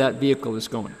where that vehicle is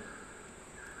going.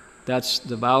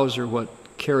 The vows are what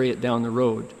carry it down the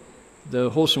road. The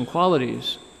wholesome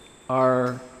qualities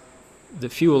are the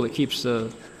fuel that keeps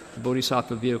the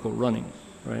bodhisattva vehicle running,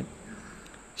 right?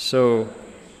 So,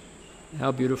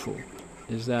 how beautiful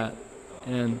is that?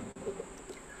 And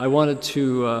I wanted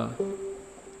to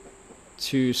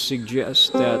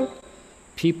suggest that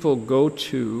people go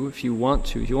to, if you want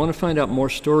to find out more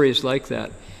stories like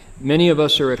that. Many of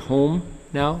us are at home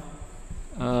now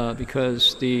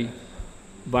because the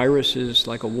virus is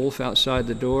like a wolf outside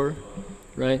the door,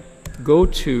 right? Go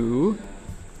to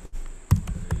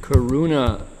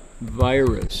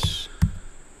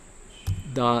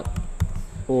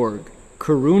karunavirus.org.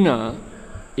 Karuna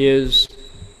is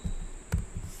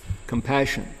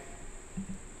compassion.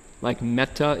 Like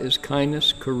metta is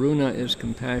kindness, karuna is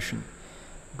compassion.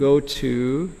 Go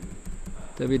to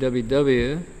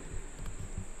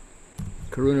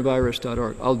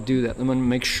www.karunavirus.org. I'll do that. I'm going to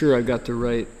make sure I've got the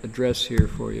right address here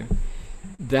for you.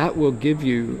 That will give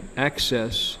you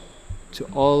access to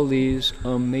all these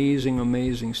amazing,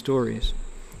 amazing stories.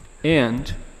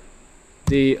 And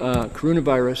the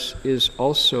coronavirus is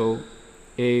also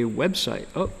a website.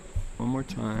 Oh, one more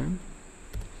time.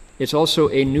 It's also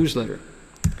a newsletter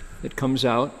that comes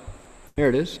out. There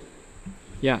it is.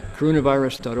 Yeah,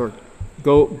 coronavirus.org.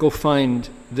 Go find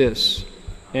this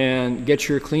and get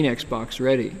your Kleenex box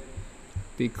ready,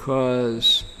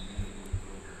 because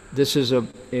this is a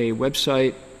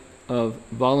website of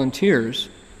volunteers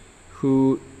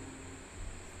who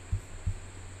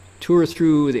tour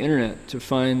through the internet to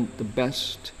find the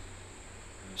best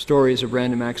stories of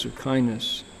random acts of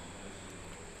kindness.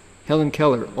 Helen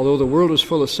Keller, although the world is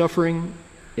full of suffering,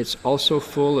 it's also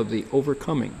full of the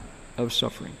overcoming of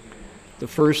suffering. The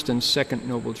first and second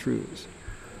noble truths.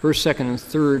 First, second, and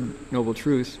third noble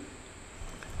truth.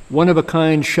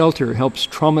 One-of-a-kind shelter helps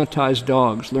traumatized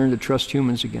dogs learn to trust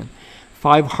humans again.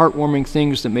 5 heartwarming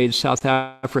things that made South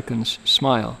Africans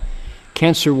smile.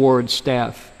 Cancer ward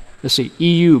staff. Let's see,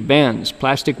 EU bans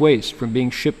plastic waste from being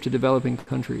shipped to developing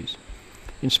countries.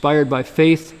 Inspired by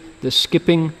faith, the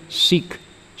skipping Sikh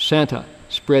Santa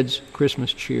spreads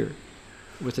Christmas cheer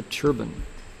with a turban.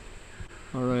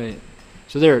 All right.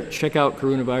 So there, check out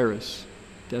coronavirus,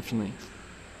 definitely.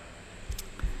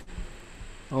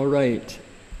 All right.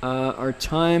 Our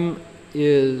time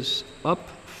is up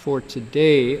for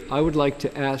today. I would like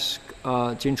to ask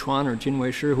Jin Chuan or Jin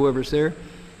Wei Shi, whoever's there,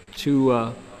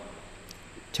 to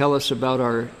tell us about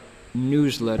our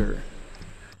newsletter.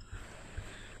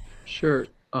 Sure.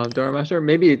 Dharma Master,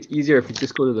 maybe it's easier if you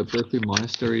just go to the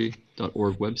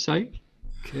berkeleymonastery.org website.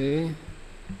 Okay.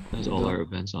 There's all our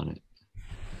events on it.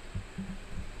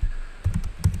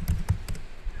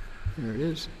 There it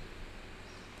is.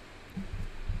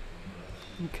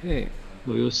 Okay.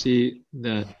 So you'll see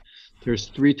that there's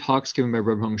 3 talks given by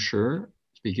Rev Hung Sher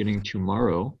beginning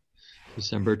tomorrow,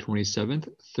 December 27th,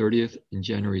 30th, and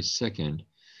January 2nd.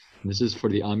 And this is for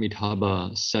the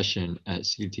Amitabha session at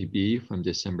CTB from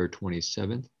December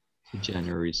 27th to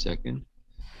January 2nd.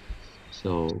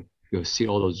 So you'll see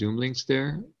all those Zoom links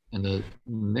there. And the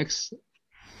next,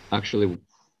 actually,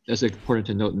 that's important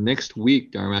to note, next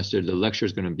week, Dharma Master, the lecture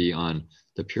is going to be on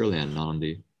the Pure Land, not on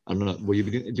the, I don't know, will you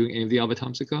be doing any of the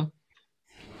Avatamsaka?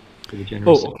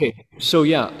 Oh, okay. So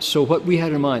yeah, so what we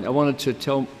had in mind, I wanted to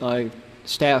tell my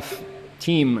staff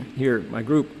team here, my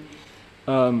group,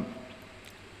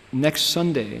 next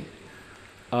Sunday,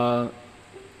 I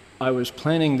was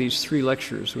planning these 3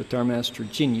 lectures with Dharma Master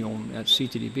Jin Yom at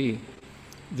CTDB.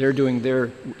 They're doing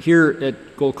their, here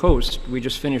at Gold Coast, we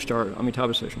just finished our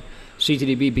Amitabha session.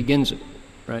 CTDB begins it,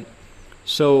 right?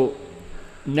 So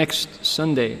next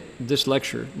Sunday, this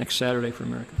lecture, next Saturday for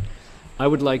America, I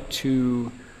would like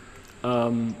to,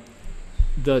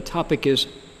 the topic is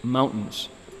mountains,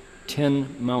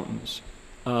 10 mountains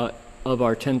of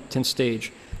our 10th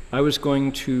stage. I was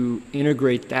going to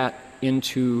integrate that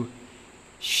into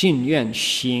Xin Yuan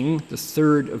Xing, the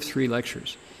 3rd of 3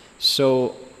 lectures.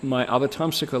 So my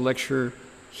Avatamsaka lecture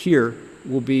here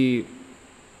will be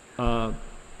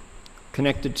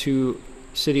connected to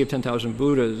City of 10,000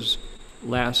 Buddhas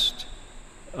last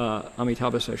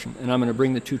Amitabha session, and I'm going to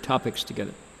bring the two topics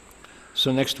together.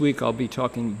 So next week I'll be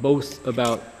talking both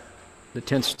about the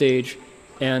 10th stage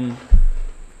and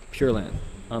Pure Land,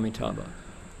 Amitabha.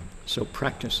 So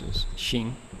practices,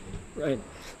 Xing, right?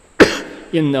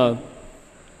 In the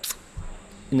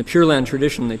Pure Land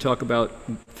tradition, they talk about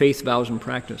faith, vows, and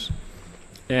practice.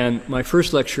 And my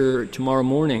first lecture tomorrow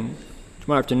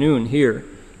afternoon here,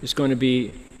 is going to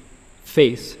be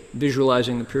faith,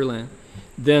 visualizing the Pure Land.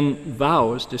 Then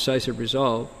vows, decisive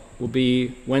resolve, will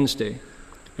be Wednesday.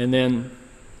 And then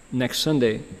next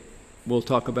Sunday, we'll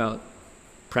talk about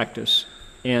practice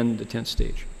and the 10th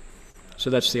stage. So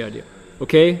that's the idea.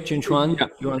 Okay, Jin Chuan?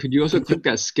 Yeah. Could you also click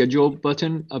that schedule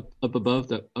button up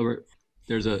above?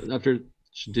 There's after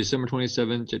December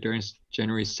 27th,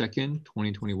 January 2nd,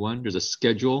 2021, there's a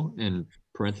schedule in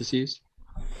parentheses.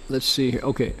 Let's see here.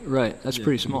 Okay, right. That's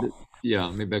pretty small. Yeah,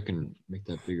 maybe I can make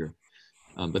that bigger.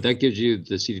 But that gives you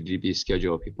the CDDB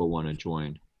schedule if people want to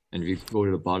join. And if you go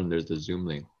to the bottom, there's the Zoom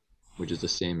link, which is the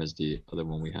same as the other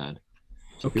one we had.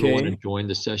 So if people want to join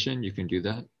the session, you can do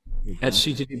that. At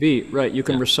CTDB, right. You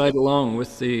can recite along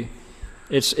with the...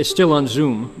 It's still on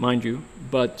Zoom, mind you,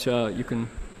 but you can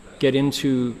get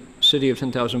into City of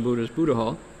 10,000 Buddhas Buddha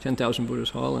Hall, 10,000 Buddhas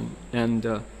Hall,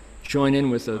 and join in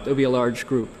with there'll be a large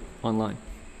group online.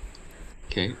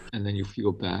 Okay, and then if you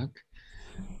go back.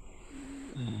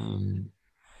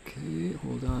 Okay,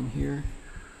 hold on here.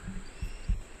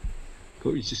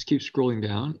 Go, you just keep scrolling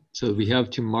down. So we have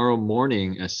tomorrow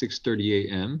morning at 6:30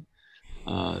 a.m.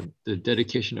 The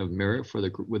dedication of merit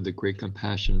with the Great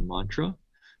Compassion mantra.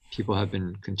 People have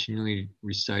been continually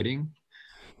reciting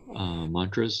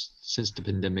mantras since the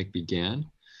pandemic began,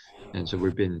 and so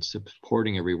we've been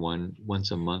supporting everyone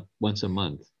once a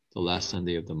month, the last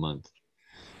Sunday of the month.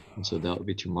 And so that will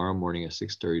be tomorrow morning at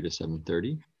 6:30 to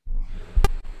 7:30.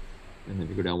 And then if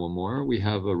you go down one more, we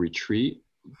have a retreat.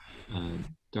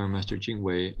 Dharma Master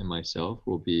Jingwei and myself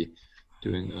will be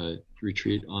doing a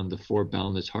retreat on the 4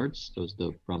 boundless hearts, those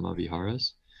the Brahma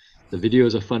Viharas. The video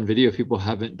is a fun video. If people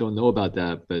don't know about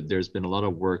that, but there's been a lot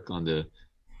of work on the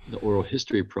oral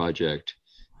history project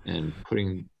and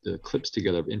putting the clips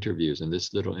together of interviews. And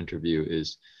this little interview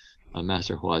is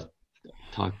Master Hua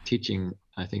teaching,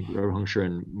 I think, Reverend Heng Shui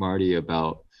and Marty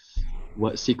about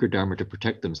what secret Dharma to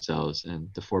protect themselves, and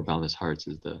the 4 boundless hearts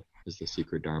is the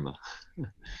secret Dharma.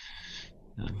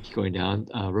 Going down,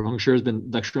 Reverend Heng Shui has been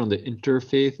lecturing on the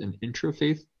interfaith and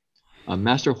intrafaith.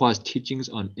 Master Hua's teachings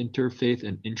on interfaith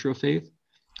and intrafaith.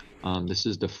 This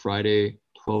is the Friday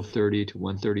 12:30 to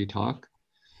 1:30 talk.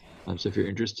 So if you're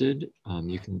interested,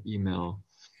 you can email.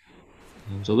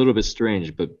 It's a little bit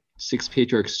strange, but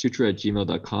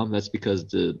 6patriarchsutra@gmail.com. That's because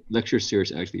the lecture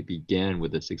series actually began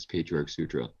with the 6 Patriarch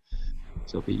Sutra.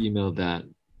 So if you email that,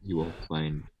 you will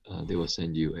find they will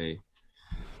send you a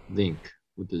link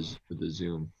with the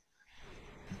Zoom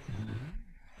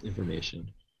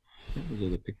information. Those are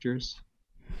the pictures.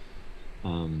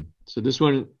 So this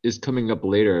one is coming up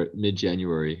later,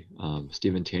 mid-January.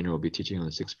 Stephen Tainer will be teaching on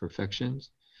the 6 perfections.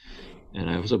 And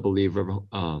I also believe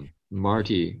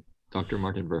Dr.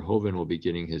 Martin Verhoeven will be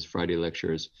getting his Friday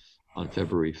lectures on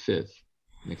February 5th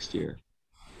next year.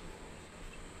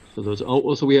 So those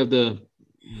also, we have the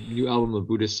new album of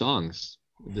Buddhist songs.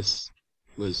 This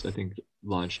was, I think,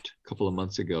 launched a couple of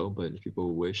months ago, but if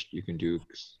people wish, you can do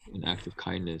an act of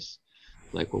kindness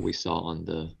like what we saw on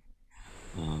the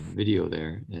video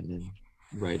there, and then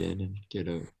write in and get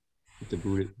the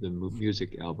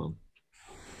music album.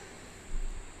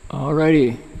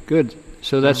 Alrighty, good.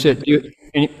 So that's it.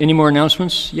 Any more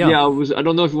announcements? Yeah. Yeah, I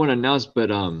don't know if you want to announce,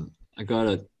 but I got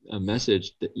a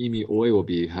message that Emi Oi will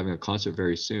be having a concert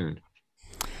very soon.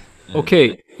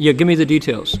 Okay, yeah, give me the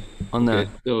details on that.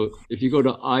 Okay, so if you go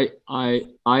to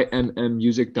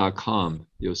immmusic.com,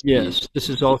 you'll see. Yes, this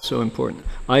is also important.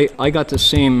 I got the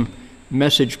same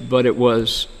message, but it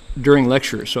was during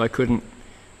lecture, so I couldn't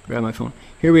grab my phone.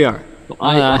 Here we are. So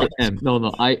IMM.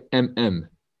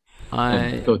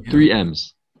 So 3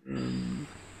 M's.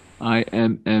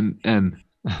 IMMM.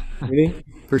 Really?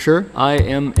 For sure?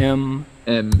 IMM.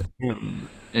 And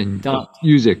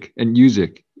music and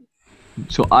music.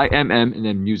 So IMM and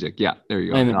then music. Yeah, there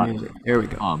you go. Music. There we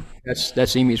go.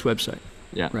 That's Emi's website.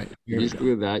 Yeah. Right. You just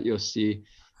look at that, you'll see.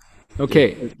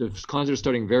 Okay. The concert is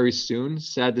starting very soon.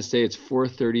 Sad to say, it's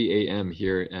 4:30 a.m.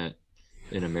 here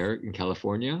in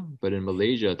California, but in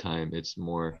Malaysia time, it's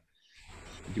more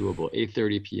doable.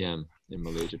 8:30 p.m. in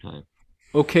Malaysia time.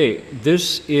 Okay,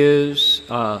 this is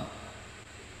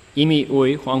Emi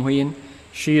Ui Huang Huiyin.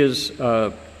 She is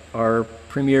our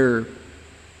premier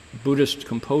Buddhist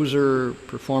composer,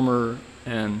 performer,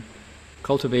 and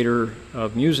cultivator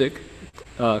of music,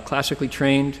 classically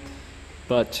trained,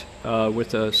 but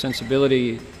with a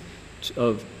sensibility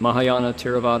of Mahayana,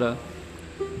 Theravada,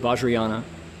 Vajrayana.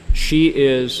 She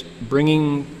is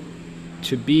bringing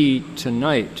to be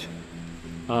tonight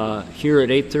here at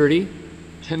 8:30.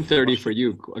 10:30 for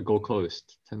you, Gold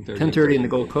Coast. 10:30 in the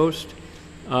Gold Coast.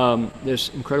 This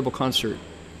incredible concert.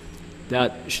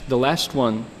 The last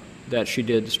one that she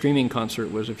did, the streaming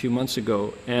concert, was a few months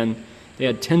ago, and they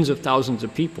had tens of thousands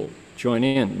of people join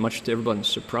in, much to everyone's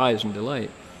surprise and delight.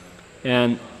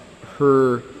 And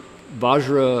her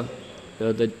Vajra,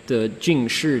 the Jing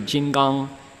Shi Jin Gang,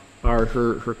 are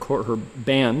her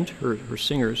band, her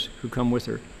singers who come with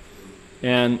her.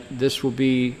 And this will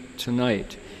be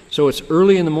tonight. So it's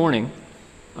early in the morning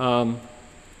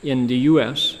in the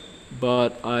U.S.,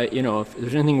 but if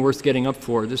there's anything worth getting up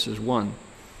for, this is one.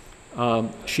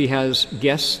 She has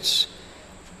guests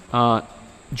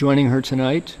joining her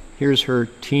tonight. Here's her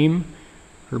team,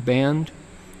 her band,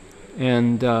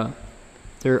 and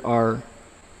there are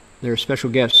special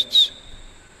guests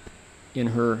in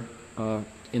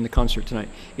the concert tonight.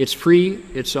 It's free.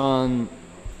 It's on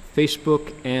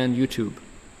Facebook and YouTube.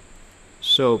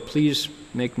 So please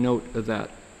make note of that.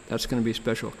 That's going to be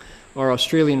special. Our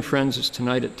Australian friends is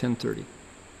tonight at 10:30.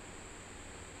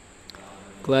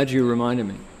 Glad you reminded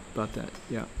me about that.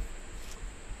 Yeah.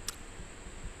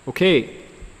 Okay.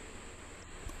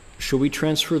 Shall we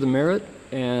transfer the merit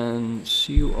and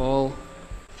see you all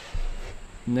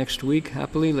next week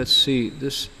happily? Let's see.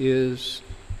 This is,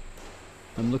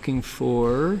 I'm looking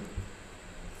for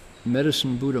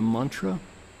Medicine Buddha mantra.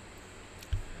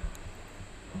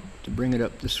 To bring it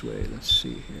up this way, let's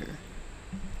see here.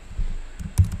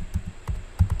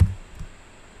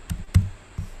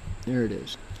 There it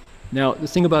is. Now, the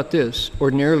thing about this,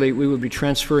 ordinarily we would be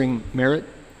transferring merit,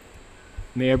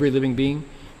 may every living being,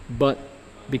 but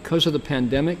because of the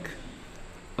pandemic,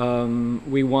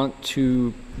 we want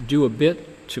to do a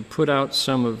bit to put out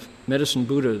some of Medicine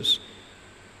Buddha's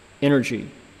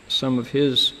energy, some of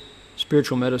his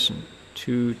spiritual medicine,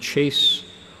 to chase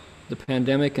the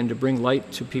pandemic and to bring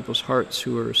light to people's hearts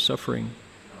who are suffering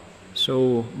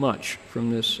so much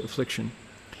from this affliction.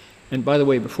 And by the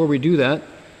way, before we do that,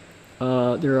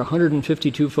 there are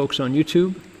 152 folks on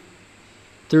YouTube,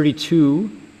 32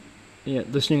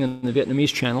 listening on the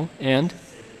Vietnamese channel, and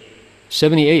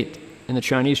 78 in the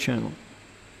Chinese channel.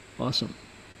 Awesome.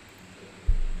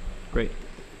 Great.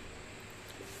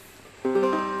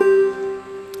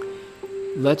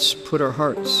 Let's put our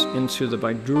hearts into the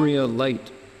Vaidurya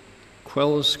light,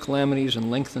 quells calamities and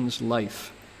lengthens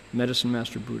life. Medicine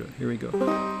Master Buddha. Here we go.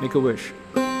 Make a wish.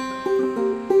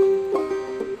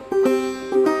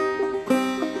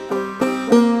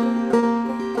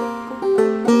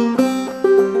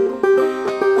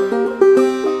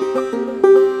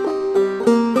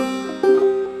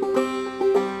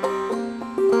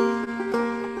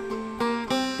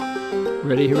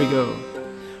 Ready? Here we go.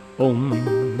 Om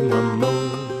Namo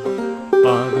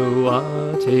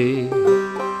Bhagavate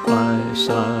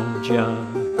Vaisajya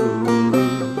Guru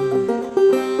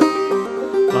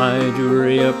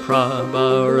Vaidurya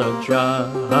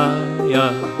Prabharajaya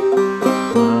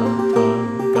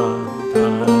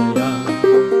Tathagaya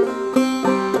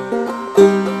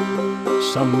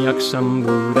Samyak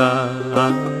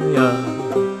Sambuddhaya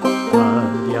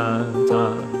Adhyata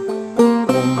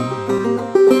Om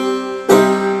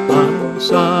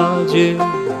Vasaje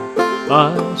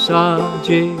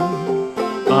Vasaje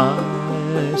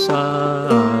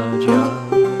Vasaja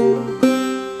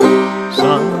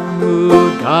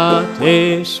Samudgate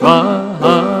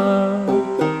Swaha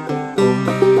Om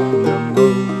Namo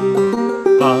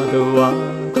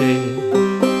Bhagavate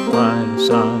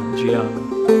Vaisajya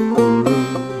Guru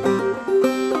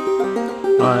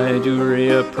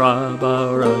Vaidurya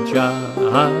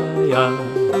Prabharajaya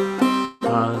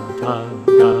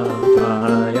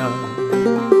Tathagaya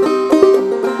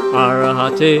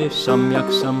Arahate Samyak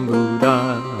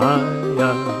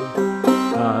Sambuddhaya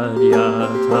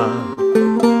Adhyata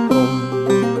Om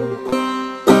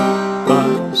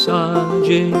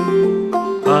Vasaje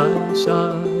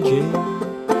Vasaje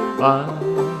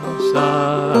Vasaja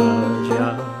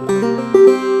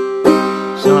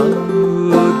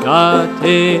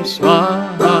Samudgate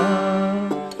Swaha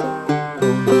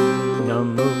Om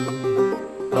Namo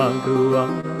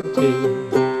Bhagavate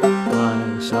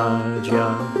Vaisajya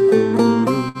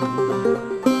Guru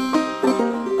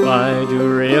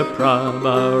Vaidurya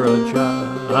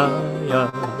Prabharajaya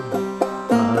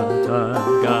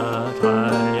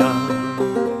Tathagaya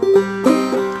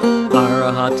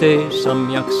Arahate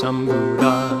Samyak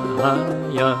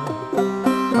Sambuddhaya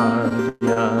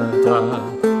Adhyata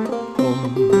Om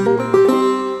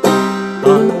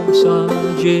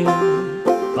Asaje,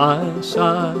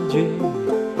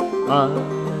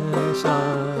 Asaje,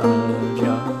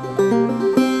 Asaja.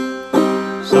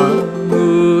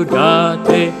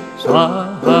 Samudate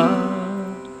Swaha.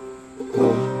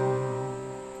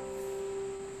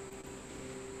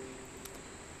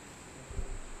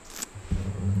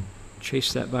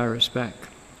 Chase that virus back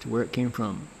to where it came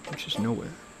from, which is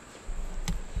nowhere.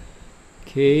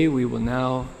 Okay, we will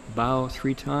now bow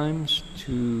 3 times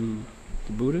to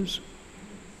the Buddhas.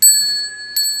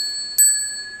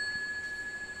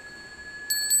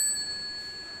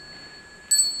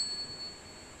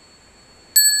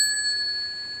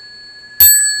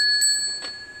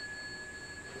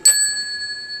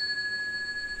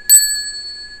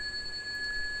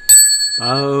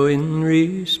 Bow in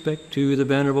respect to the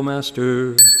Venerable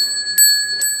Master.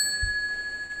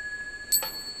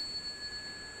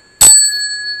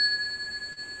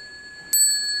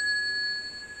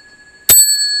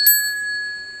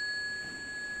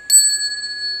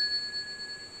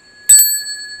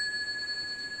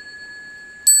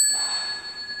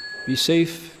 Be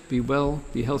safe, be well,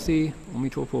 be healthy. Om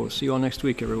Mito Po. See you all next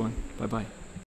week, everyone. Bye-bye.